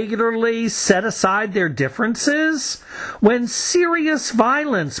would regularly set aside their differences when serious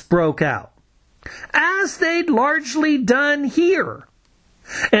violence broke out, as they'd largely done here,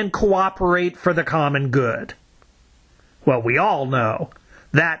 and cooperate for the common good. Well, we all know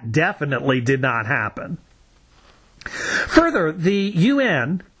that definitely did not happen. Further, the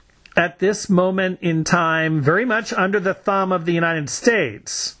UN, at this moment in time, very much under the thumb of the United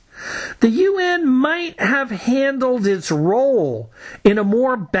States, the UN might have handled its role in a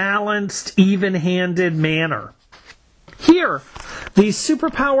more balanced, even-handed manner. Here, the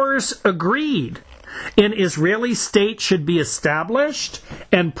superpowers agreed an Israeli state should be established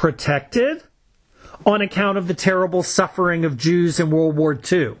and protected on account of the terrible suffering of Jews in World War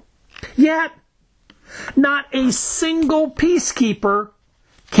II. Yet, not a single peacekeeper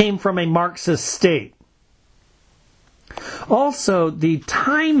came from a Marxist state. Also, the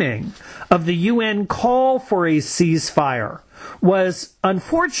timing of the UN call for a ceasefire was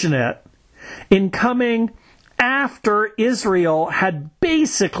unfortunate in coming after Israel had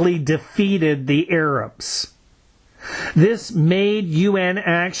basically defeated the Arabs. This made UN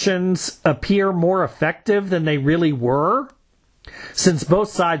actions appear more effective than they really were, since both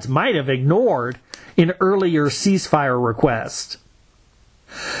sides might have ignored an earlier ceasefire request.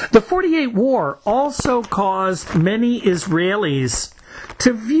 The 48 war also caused many Israelis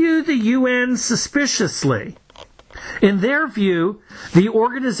to view the UN suspiciously. In their view, the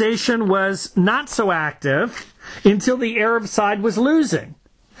organization was not so active until the Arab side was losing,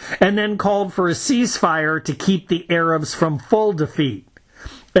 and then called for a ceasefire to keep the Arabs from full defeat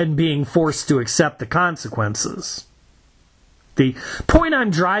and being forced to accept the consequences. The point I'm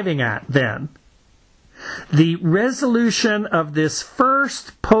driving at, then, the resolution of this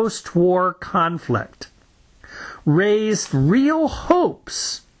first post-war conflict raised real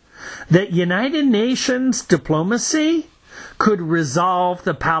hopes that United Nations diplomacy could resolve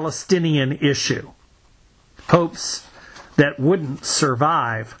the Palestinian issue. Hopes that wouldn't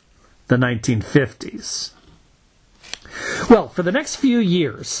survive the 1950s. Well, for the next few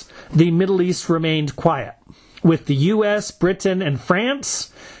years, the Middle East remained quiet, with the US, Britain, and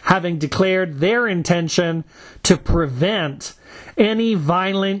France having declared their intention to prevent any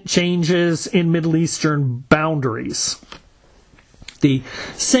violent changes in Middle Eastern boundaries. The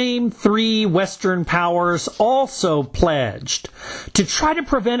same three Western powers also pledged to try to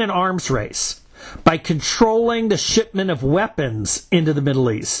prevent an arms race by controlling the shipment of weapons into the Middle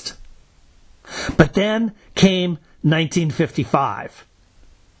East. But then came 1955.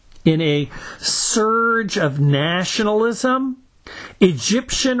 In a surge of nationalism,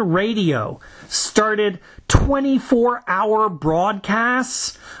 Egyptian radio started 24-hour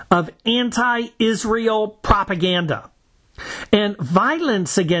broadcasts of anti-Israel propaganda. And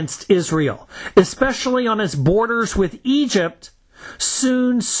violence against Israel, especially on its borders with Egypt,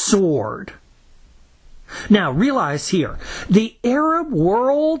 soon soared. Now, realize here, the Arab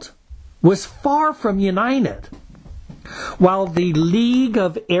world was far from united. While the League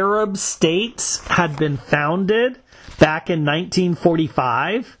of Arab States had been founded back in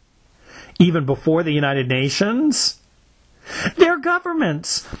 1945, even before the United Nations, their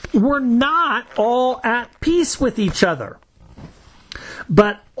governments were not all at peace with each other.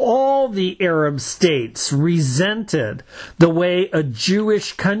 But all the Arab states resented the way a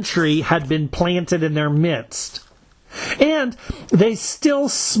Jewish country had been planted in their midst. And they still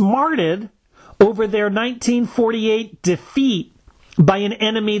smarted over their 1948 defeat by an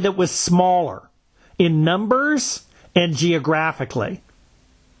enemy that was smaller in numbers and geographically.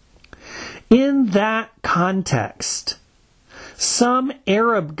 In that context, some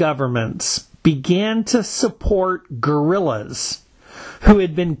Arab governments began to support guerrillas who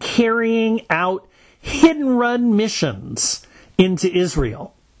had been carrying out hit-and-run missions into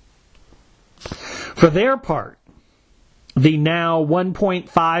Israel. For their part, the now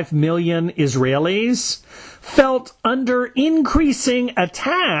 1.5 million Israelis felt under increasing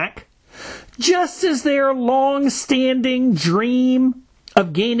attack just as their long-standing dream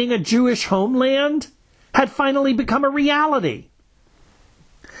of gaining a Jewish homeland had finally become a reality.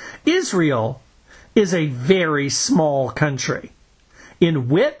 Israel is a very small country. In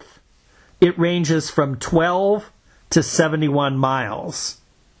width, it ranges from 12 to 71 miles.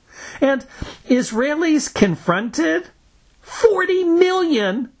 And Israelis confronted 40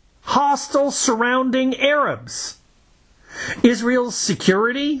 million hostile surrounding Arabs. Israel's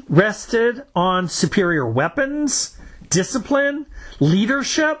security rested on superior weapons, discipline,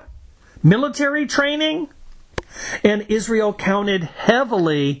 leadership, military training, and Israel counted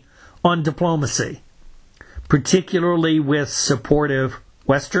heavily on diplomacy, particularly with supportive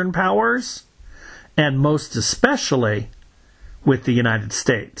Western powers, and most especially with the United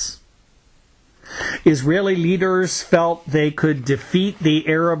States. Israeli leaders felt they could defeat the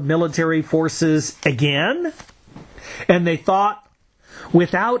Arab military forces again, and they thought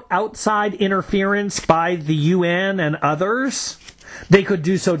without outside interference by the UN and others, they could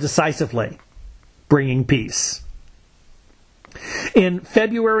do so decisively, bringing peace. In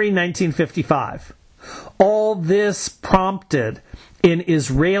February 1955, all this prompted an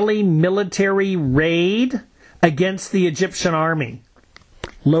Israeli military raid against the Egyptian army,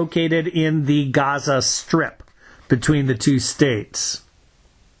 located in the Gaza Strip between the two states.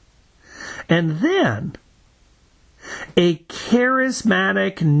 And then, a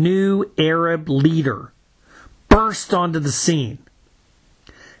charismatic new Arab leader burst onto the scene.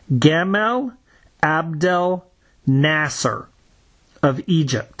 Gamal Abdel Nasser of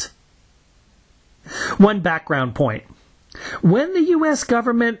Egypt. One background point. When the U.S.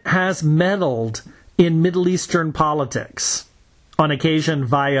 government has meddled in Middle Eastern politics, on occasion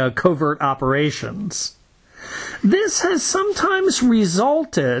via covert operations, this has sometimes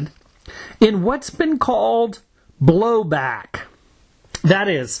resulted in what's been called blowback. That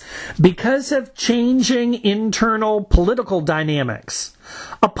is, because of changing internal political dynamics,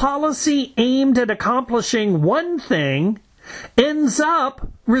 a policy aimed at accomplishing one thing ends up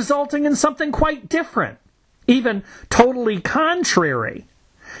resulting in something quite different, even totally contrary,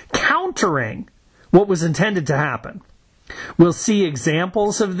 countering what was intended to happen. We'll see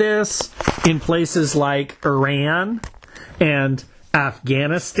examples of this in places like Iran and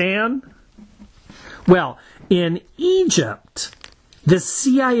Afghanistan. Well, in Egypt, the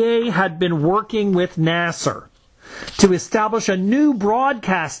CIA had been working with Nasser to establish a new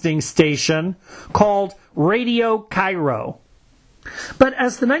broadcasting station called Radio Cairo. But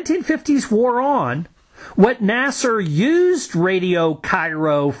as the 1950s wore on, what Nasser used Radio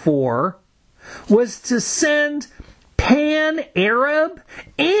Cairo for was to send pan-Arab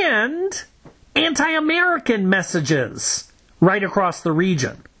and anti-American messages right across the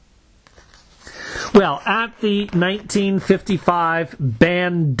region. Well, at the 1955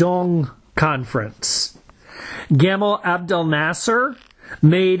 Bandung Conference, Gamal Abdel Nasser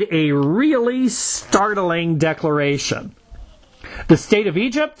made a really startling declaration. The state of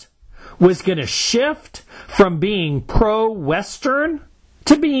Egypt was going to shift from being pro-Western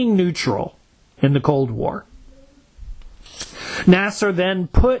to being neutral in the Cold War. Nasser then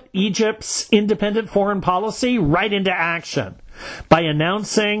put Egypt's independent foreign policy right into action by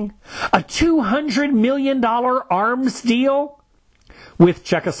announcing a $200 million arms deal with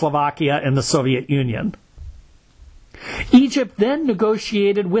Czechoslovakia and the Soviet Union. Egypt then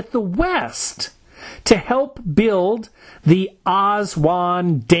negotiated with the West to help build the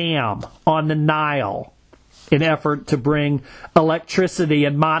Aswan Dam on the Nile, in an effort to bring electricity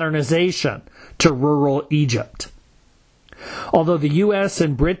and modernization to rural Egypt. Although the U.S.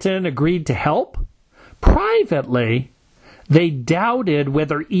 and Britain agreed to help, privately, they doubted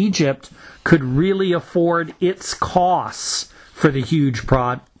whether Egypt could really afford its costs for the huge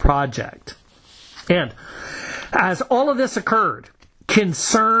project. And as all of this occurred,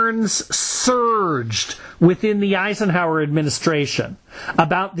 concerns surged within the Eisenhower administration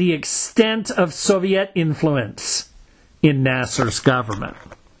about the extent of Soviet influence in Nasser's government.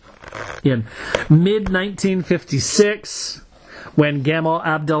 In mid-1956, when Gamal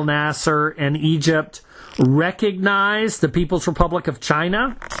Abdel Nasser and Egypt recognized the People's Republic of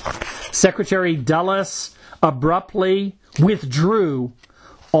China, Secretary Dulles abruptly withdrew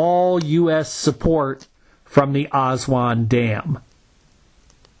all U.S. support from the Aswan Dam.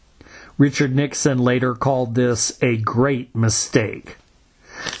 Richard Nixon later called this a great mistake,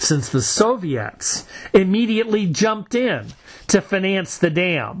 since the Soviets immediately jumped in to finance the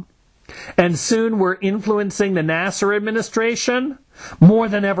dam and soon were influencing the Nasser administration more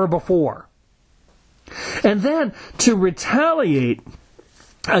than ever before. And then, to retaliate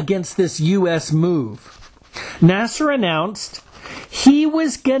against this U.S. move, Nasser announced he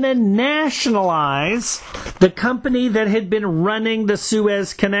was going to nationalize the company that had been running the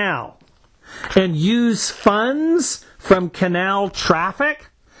Suez Canal and use funds from canal traffic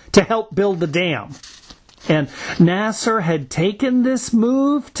to help build the dam. And Nasser had taken this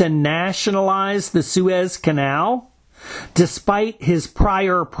move to nationalize the Suez Canal despite his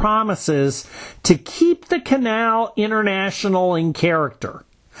prior promises to keep the canal international in character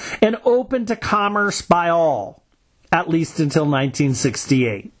and open to commerce by all, at least until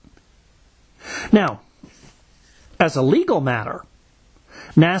 1968. Now, as a legal matter,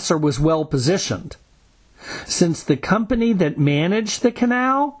 Nasser was well positioned, since the company that managed the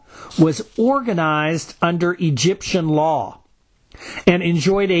canal was organized under Egyptian law and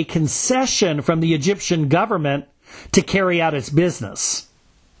enjoyed a concession from the Egyptian government to carry out its business.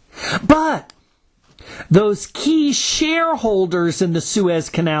 But those key shareholders in the Suez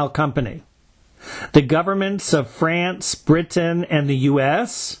Canal Company, the governments of France, Britain, and the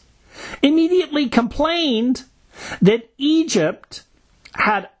U.S., immediately complained that Egypt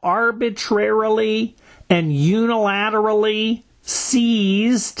had arbitrarily and unilaterally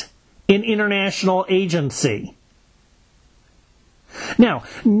seized an international agency. Now,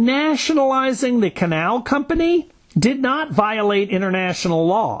 nationalizing the canal company did not violate international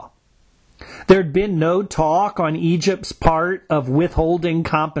law. There'd been no talk on Egypt's part of withholding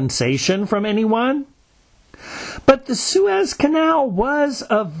compensation from anyone. But the Suez Canal was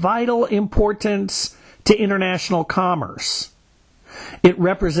of vital importance to international commerce. It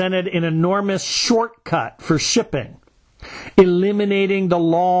represented an enormous shortcut for shipping, eliminating the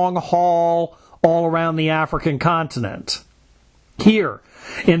long haul all around the African continent. Here,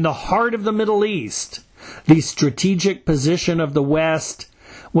 in the heart of the Middle East, the strategic position of the West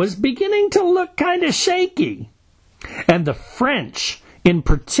was beginning to look kind of shaky. And the French, in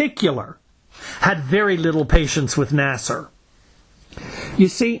particular, had very little patience with Nasser. You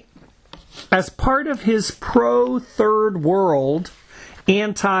see, as part of his pro-Third World,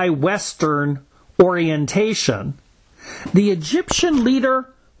 anti-Western orientation, the Egyptian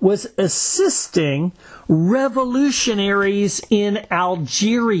leader was assisting revolutionaries in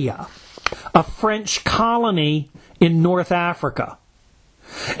Algeria, a French colony in North Africa.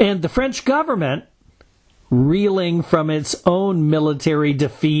 And the French government, reeling from its own military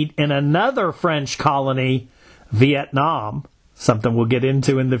defeat in another French colony, Vietnam, something we'll get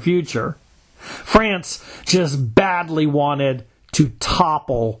into in the future, France just badly wanted to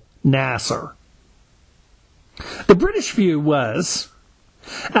topple Nasser. The British view was,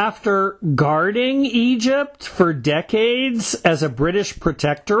 after guarding Egypt for decades as a British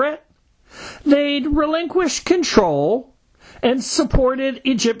protectorate, they'd relinquished control and supported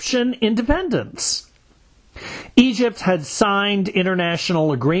Egyptian independence. Egypt had signed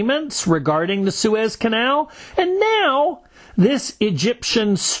international agreements regarding the Suez Canal, and now this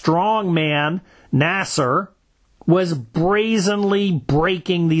Egyptian strongman, Nasser, was brazenly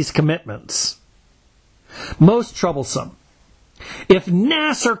breaking these commitments. Most troublesome, if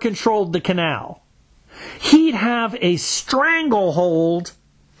Nasser controlled the canal, he'd have a stranglehold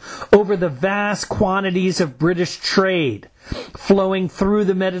over the vast quantities of British trade flowing through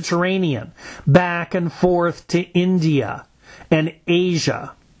the Mediterranean, back and forth to India and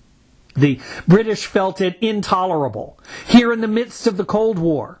Asia. The British felt it intolerable, here in the midst of the Cold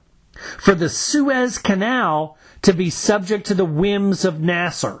War, for the Suez Canal to be subject to the whims of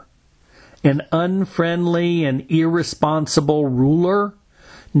Nasser, an unfriendly and irresponsible ruler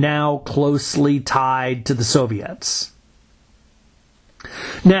now closely tied to the Soviets.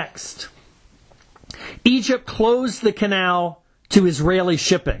 Next, Egypt closed the canal to Israeli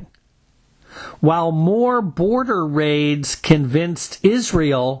shipping, while more border raids convinced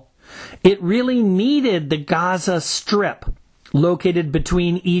Israel it really needed the Gaza Strip, located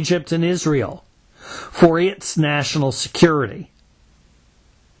between Egypt and Israel, for its national security.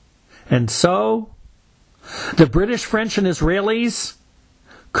 And so, the British, French, and Israelis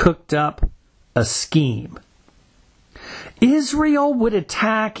cooked up a scheme. Israel would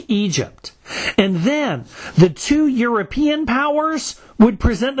attack Egypt, and then the two European powers would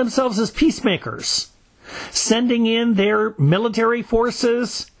present themselves as peacemakers, sending in their military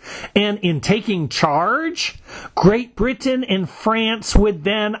forces, and in taking charge, Great Britain and France would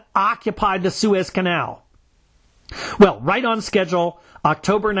then occupy the Suez Canal. Well, right on schedule,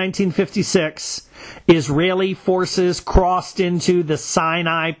 October 1956, Israeli forces crossed into the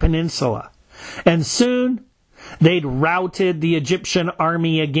Sinai Peninsula, and soon they'd routed the Egyptian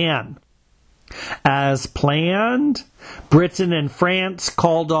army again. As planned, Britain and France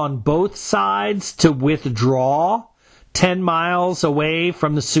called on both sides to withdraw 10 miles away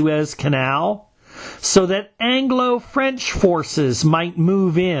from the Suez Canal so that Anglo-French forces might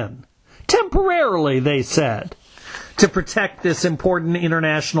move in, temporarily, they said, to protect this important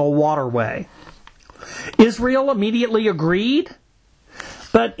international waterway. Israel immediately agreed,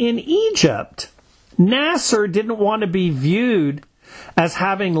 but in Egypt, Nasser didn't want to be viewed as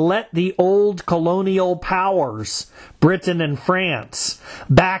having let the old colonial powers, Britain and France,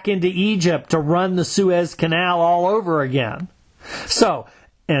 back into Egypt to run the Suez Canal all over again. So,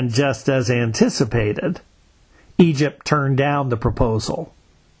 and just as anticipated, Egypt turned down the proposal.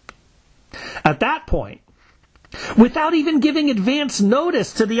 At that point, without even giving advance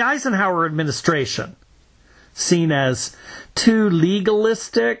notice to the Eisenhower administration, seen as too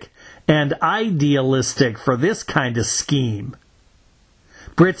legalistic and idealistic for this kind of scheme,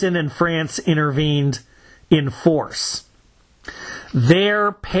 Britain and France intervened in force.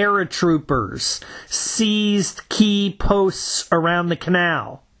 Their paratroopers seized key posts around the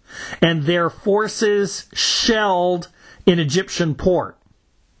canal, and their forces shelled an Egyptian port.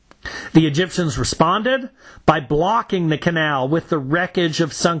 The Egyptians responded by blocking the canal with the wreckage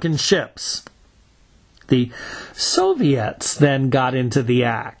of sunken ships. The Soviets then got into the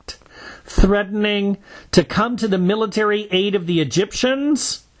act, threatening to come to the military aid of the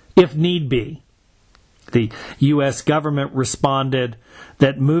Egyptians if need be. The U.S. government responded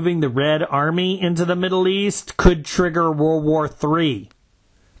that moving the Red Army into the Middle East could trigger World War III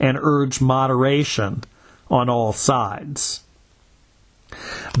and urged moderation on all sides.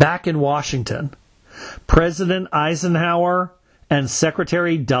 Back in Washington, President Eisenhower and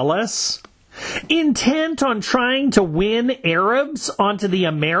Secretary Dulles, intent on trying to win Arabs onto the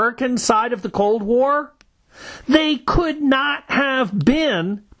American side of the Cold War, they could not have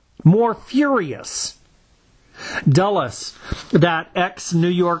been more furious. Dulles, that ex-New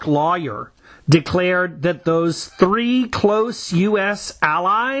York lawyer, declared that those three close U.S.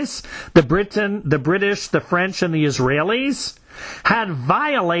 allies, the British, the French, and the Israelis, had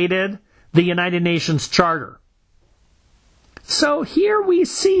violated the United Nations Charter. So here we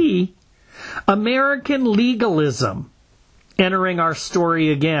see American legalism entering our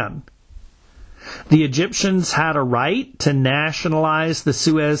story again. The Egyptians had a right to nationalize the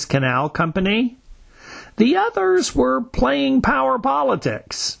Suez Canal Company. The others were playing power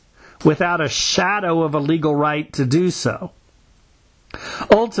politics without a shadow of a legal right to do so.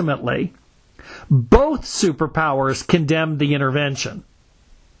 Ultimately, both superpowers condemned the intervention.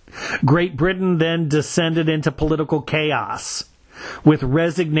 Great Britain then descended into political chaos, with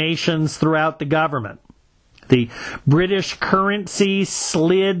resignations throughout the government. The British currency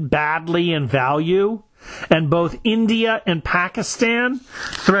slid badly in value, and both India and Pakistan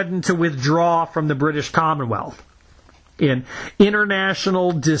threatened to withdraw from the British Commonwealth. In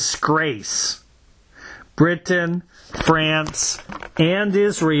international disgrace, Britain, France, and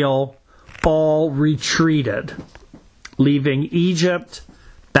Israel all retreated, leaving Egypt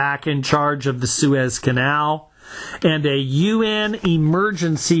back in charge of the Suez Canal, and a UN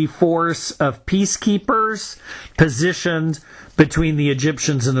emergency force of peacekeepers positioned between the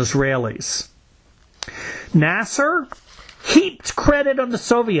Egyptians and Israelis. Nasser heaped credit on the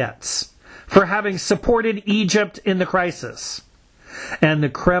Soviets for having supported Egypt in the crisis, and the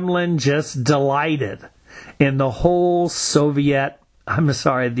Kremlin just delighted in the whole Suez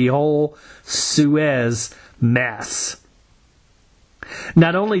mess.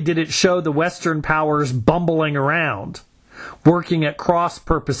 Not only did it show the Western powers bumbling around, working at cross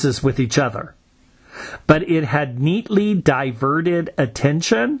purposes with each other, but it had neatly diverted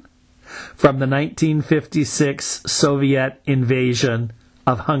attention from the 1956 Soviet invasion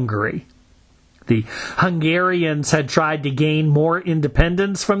of Hungary. The Hungarians had tried to gain more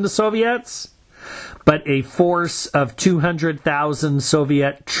independence from the Soviets, but a force of 200,000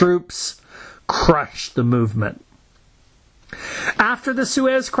 Soviet troops crushed the movement. After the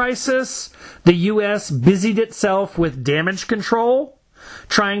Suez Crisis, the U.S. busied itself with damage control,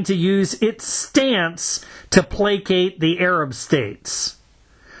 trying to use its stance to placate the Arab states,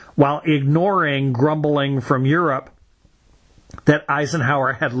 while ignoring grumbling from Europe that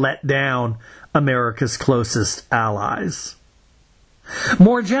Eisenhower had let down America's closest allies.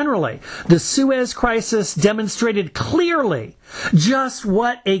 More generally, the Suez Crisis demonstrated clearly just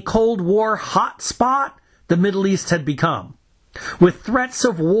what a Cold War hotspot the Middle East had become. With threats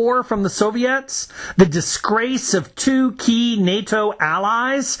of war from the Soviets, the disgrace of two key NATO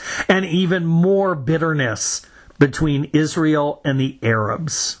allies, and even more bitterness between Israel and the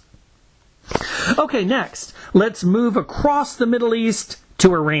Arabs. Okay, next, let's move across the Middle East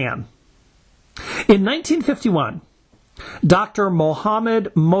to Iran. In 1951, Dr.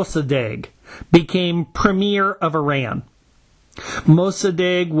 Mohammad Mossadegh became premier of Iran.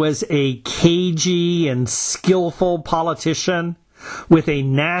 Mossadegh was a cagey and skillful politician with a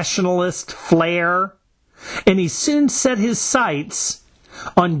nationalist flair, and he soon set his sights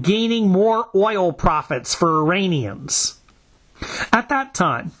on gaining more oil profits for Iranians. At that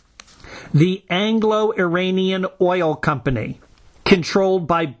time, the Anglo-Iranian Oil Company, controlled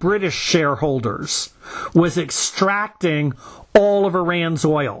by British shareholders, was extracting all of Iran's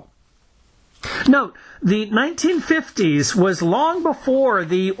oil. Note, the 1950s was long before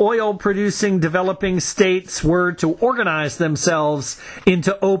the oil-producing developing states were to organize themselves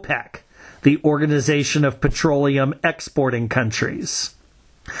into OPEC, the Organization of Petroleum Exporting Countries.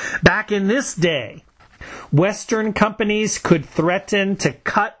 Back in this day, Western companies could threaten to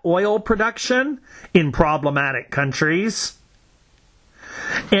cut oil production in problematic countries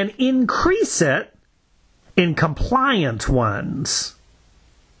and increase it in compliant ones.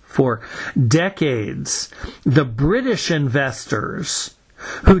 For decades, the British investors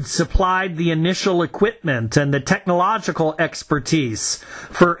who'd supplied the initial equipment and the technological expertise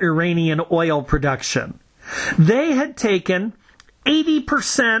for Iranian oil production, they had taken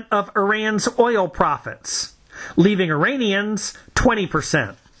 80% of Iran's oil profits, leaving Iranians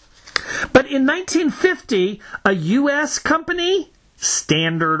 20%. But in 1950, a U.S. company,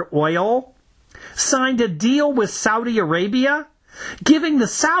 Standard Oil, signed a deal with Saudi Arabia, giving the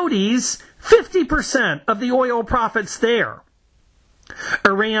Saudis 50% of the oil profits there.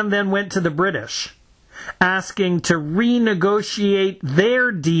 Iran then went to the British, asking to renegotiate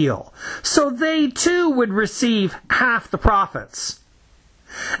their deal so they too would receive half the profits.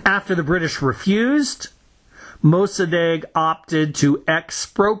 After the British refused, Mossadegh opted to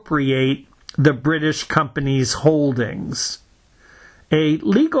expropriate the British company's holdings. A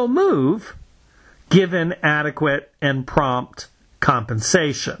legal move, given adequate and prompt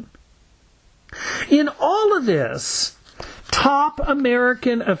compensation. In all of this, top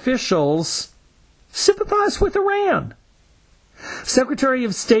American officials sympathize with Iran. Secretary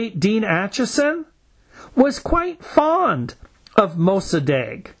of State Dean Acheson was quite fond of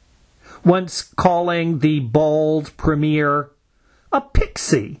Mossadegh, once calling the bald premier a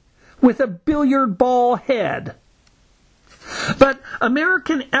pixie with a billiard ball head. But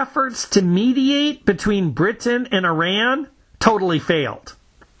American efforts to mediate between Britain and Iran totally failed.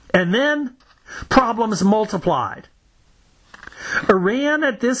 And then problems multiplied. Iran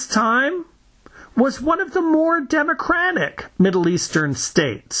at this time was one of the more democratic Middle Eastern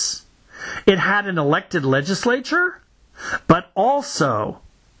states. It had an elected legislature, but also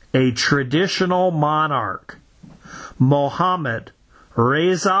a traditional monarch, Mohammad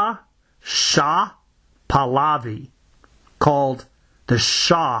Reza Shah Pahlavi, called the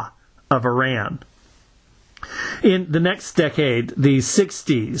Shah of Iran. In the next decade, the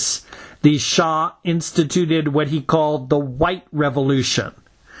 60s, the Shah instituted what he called the White Revolution,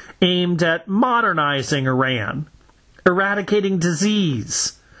 aimed at modernizing Iran, eradicating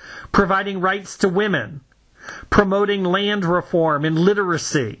disease, providing rights to women, promoting land reform and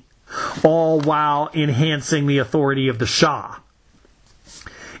literacy, all while enhancing the authority of the Shah.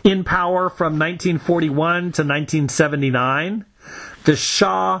 In power from 1941 to 1979, the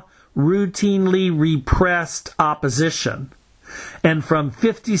Shah routinely repressed opposition. And from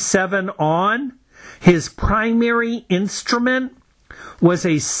 57 on, his primary instrument was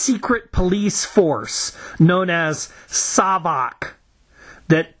a secret police force known as Savak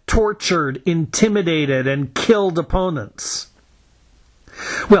that tortured, intimidated, and killed opponents.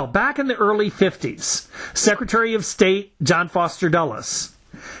 Well, back in the early 50s, Secretary of State John Foster Dulles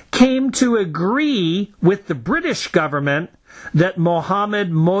came to agree with the British government that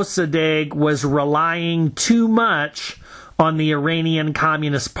Mohammad Mossadegh was relying too much on the Iranian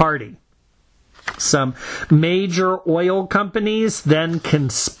Communist Party. Some major oil companies then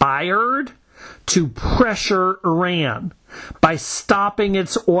conspired to pressure Iran by stopping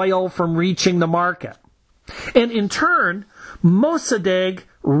its oil from reaching the market. And in turn, Mossadegh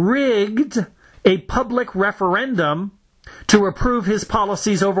rigged a public referendum to approve his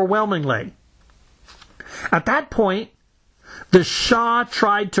policies overwhelmingly. At that point, the Shah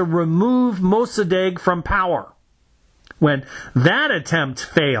tried to remove Mossadegh from power. When that attempt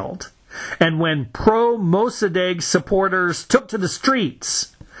failed, and when pro-Mossadegh supporters took to the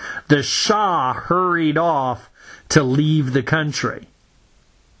streets, the Shah hurried off to leave the country.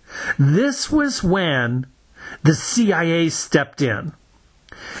 This was when the CIA stepped in.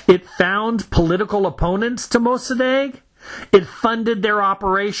 It found political opponents to Mossadegh, it funded their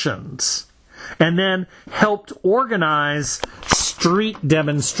operations, and then helped organize street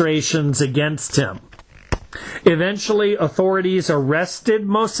demonstrations against him. Eventually, authorities arrested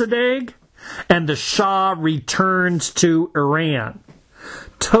Mossadegh, and the Shah returned to Iran,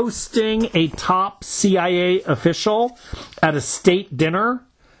 toasting a top CIA official at a state dinner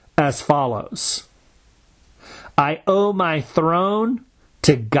as follows: "I owe my throne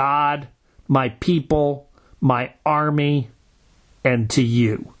to God, my people, my army, and to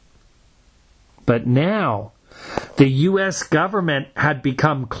you." But now, the U.S. government had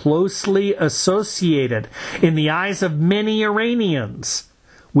become closely associated, in the eyes of many Iranians,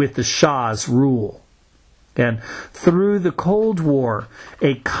 with the Shah's rule. And through the Cold War,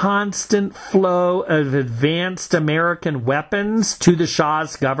 a constant flow of advanced American weapons to the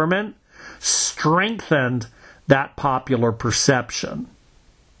Shah's government strengthened that popular perception.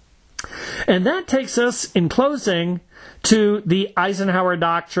 And that takes us, in closing, to the Eisenhower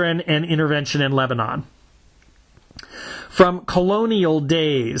Doctrine and intervention in Lebanon. From colonial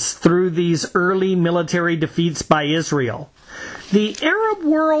days through these early military defeats by Israel, the Arab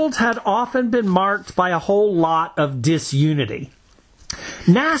world had often been marked by a whole lot of disunity.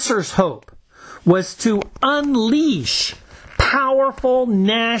 Nasser's hope was to unleash powerful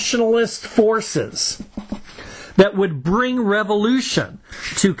nationalist forces that would bring revolution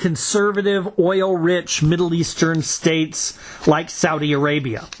to conservative, oil-rich Middle Eastern states like Saudi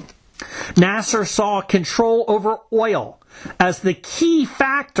Arabia. Nasser saw control over oil as the key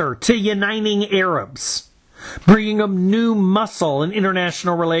factor to uniting Arabs, bringing them new muscle in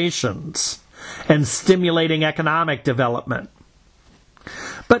international relations, and stimulating economic development.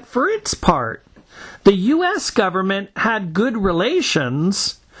 But for its part, the U.S. government had good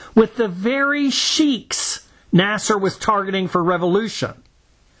relations with the very sheiks Nasser was targeting for revolution,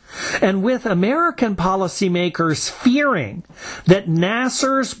 and with American policymakers fearing that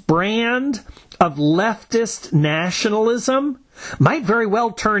Nasser's brand of leftist nationalism might very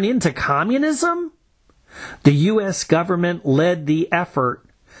well turn into communism, the U.S. government led the effort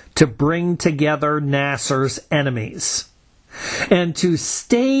to bring together Nasser's enemies and to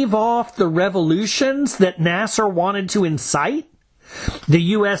stave off the revolutions that Nasser wanted to incite. The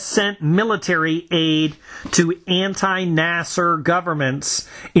U.S. sent military aid to anti-Nasser governments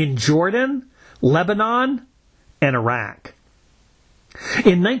in Jordan, Lebanon, and Iraq.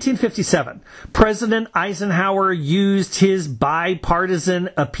 In 1957, President Eisenhower used his bipartisan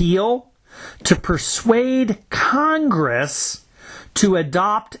appeal to persuade Congress to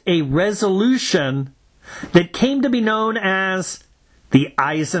adopt a resolution that came to be known as the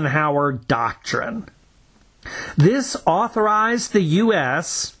Eisenhower Doctrine. This authorized the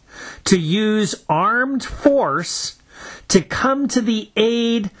U.S. to use armed force to come to the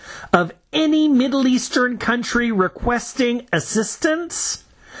aid of any Middle Eastern country requesting assistance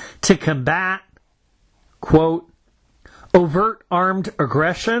to combat, quote, overt armed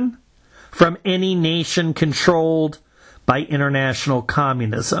aggression from any nation controlled by international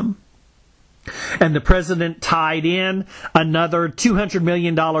communism. And the president tied in another $200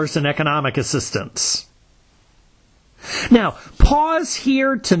 million in economic assistance. Now, pause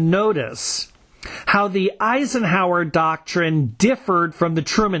here to notice how the Eisenhower Doctrine differed from the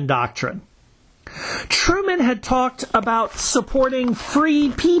Truman Doctrine. Truman had talked about supporting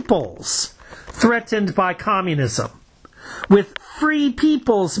free peoples threatened by communism, with free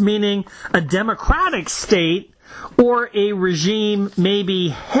peoples meaning a democratic state or a regime maybe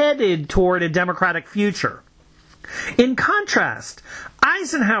headed toward a democratic future. In contrast,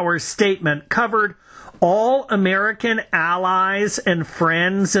 Eisenhower's statement covered all American allies and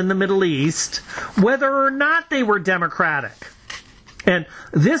friends in the Middle East, whether or not they were democratic. And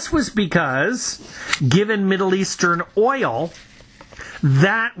this was because, given Middle Eastern oil,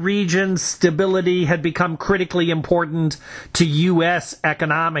 that region's stability had become critically important to U.S.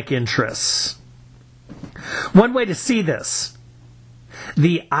 economic interests. One way to see this: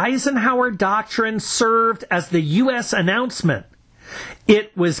 the Eisenhower Doctrine served as the U.S. announcement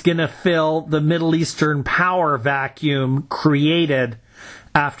it was going to fill the Middle Eastern power vacuum created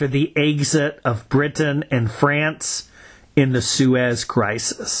after the exit of Britain and France in the Suez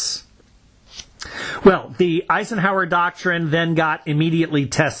Crisis. Well, the Eisenhower Doctrine then got immediately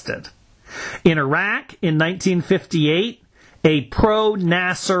tested. In Iraq in 1958, a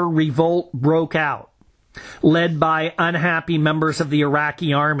pro-Nasser revolt broke out, led by unhappy members of the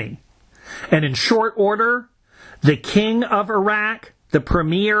Iraqi army. And in short order, the king of Iraq, the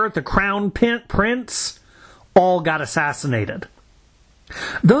premier, the crown prince, all got assassinated.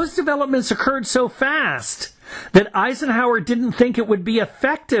 Those developments occurred so fast that Eisenhower didn't think it would be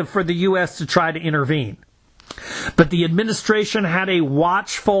effective for the U.S. to try to intervene. But the administration had a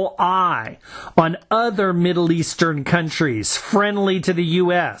watchful eye on other Middle Eastern countries friendly to the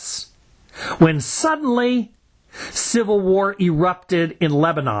U.S. when suddenly civil war erupted in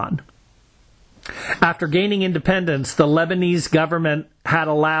Lebanon. After gaining independence, the Lebanese government had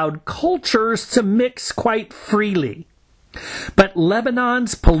allowed cultures to mix quite freely. But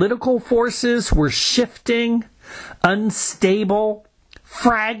Lebanon's political forces were shifting, unstable,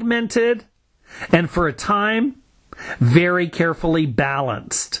 fragmented, and for a time, very carefully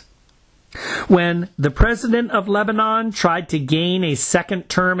balanced. When the president of Lebanon tried to gain a second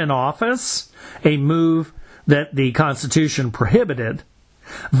term in office, a move that the Constitution prohibited,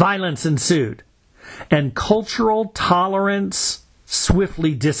 violence ensued, and cultural tolerance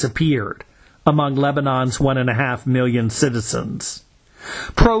swiftly disappeared among Lebanon's 1.5 million citizens.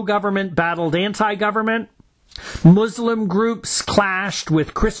 Pro-government battled anti-government, Muslim groups clashed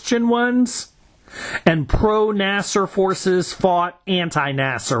with Christian ones, and pro-Nasser forces fought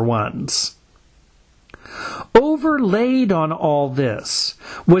anti-Nasser ones. Overlaid on all this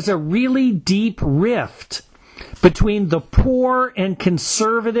was a really deep rift between the poor and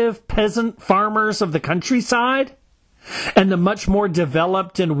conservative peasant farmers of the countryside and the much more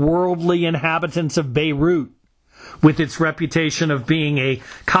developed and worldly inhabitants of Beirut, with its reputation of being a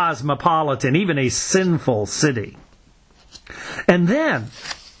cosmopolitan, even a sinful city. And then,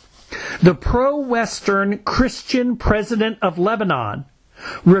 the pro-Western Christian president of Lebanon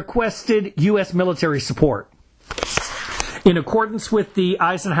requested U.S. military support. In accordance with the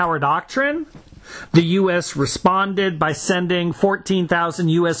Eisenhower Doctrine, the U.S. responded by sending 14,000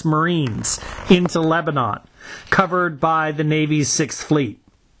 U.S. Marines into Lebanon, covered by the Navy's 6th Fleet.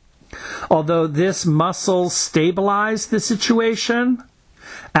 Although this muscle stabilized the situation,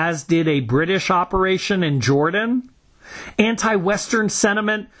 as did a British operation in Jordan, anti-Western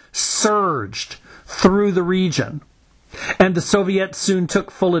sentiment surged through the region, and the Soviets soon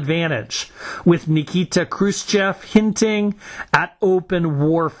took full advantage, with Nikita Khrushchev hinting at open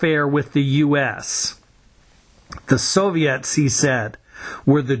warfare with the U.S. The Soviets, he said,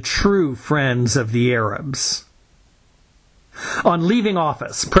 were the true friends of the Arabs. On leaving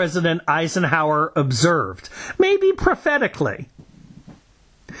office, President Eisenhower observed, maybe prophetically,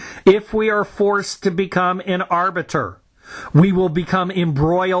 "If we are forced to become an arbiter, we will become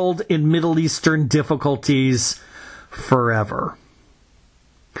embroiled in Middle Eastern difficulties forever."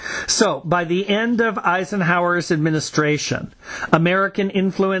 So, by the end of Eisenhower's administration, American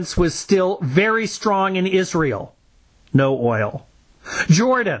influence was still very strong in Israel. No oil.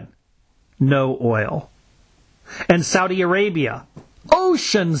 Jordan. No oil. And Saudi Arabia.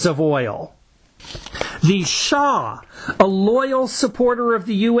 Oceans of oil. The Shah, a loyal supporter of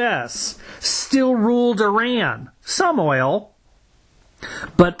the U.S., still ruled Iran. Some oil.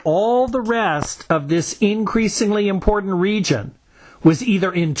 But all the rest of this increasingly important region was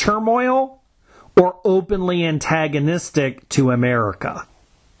either in turmoil or openly antagonistic to America.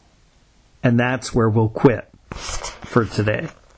 And that's where we'll quit for today.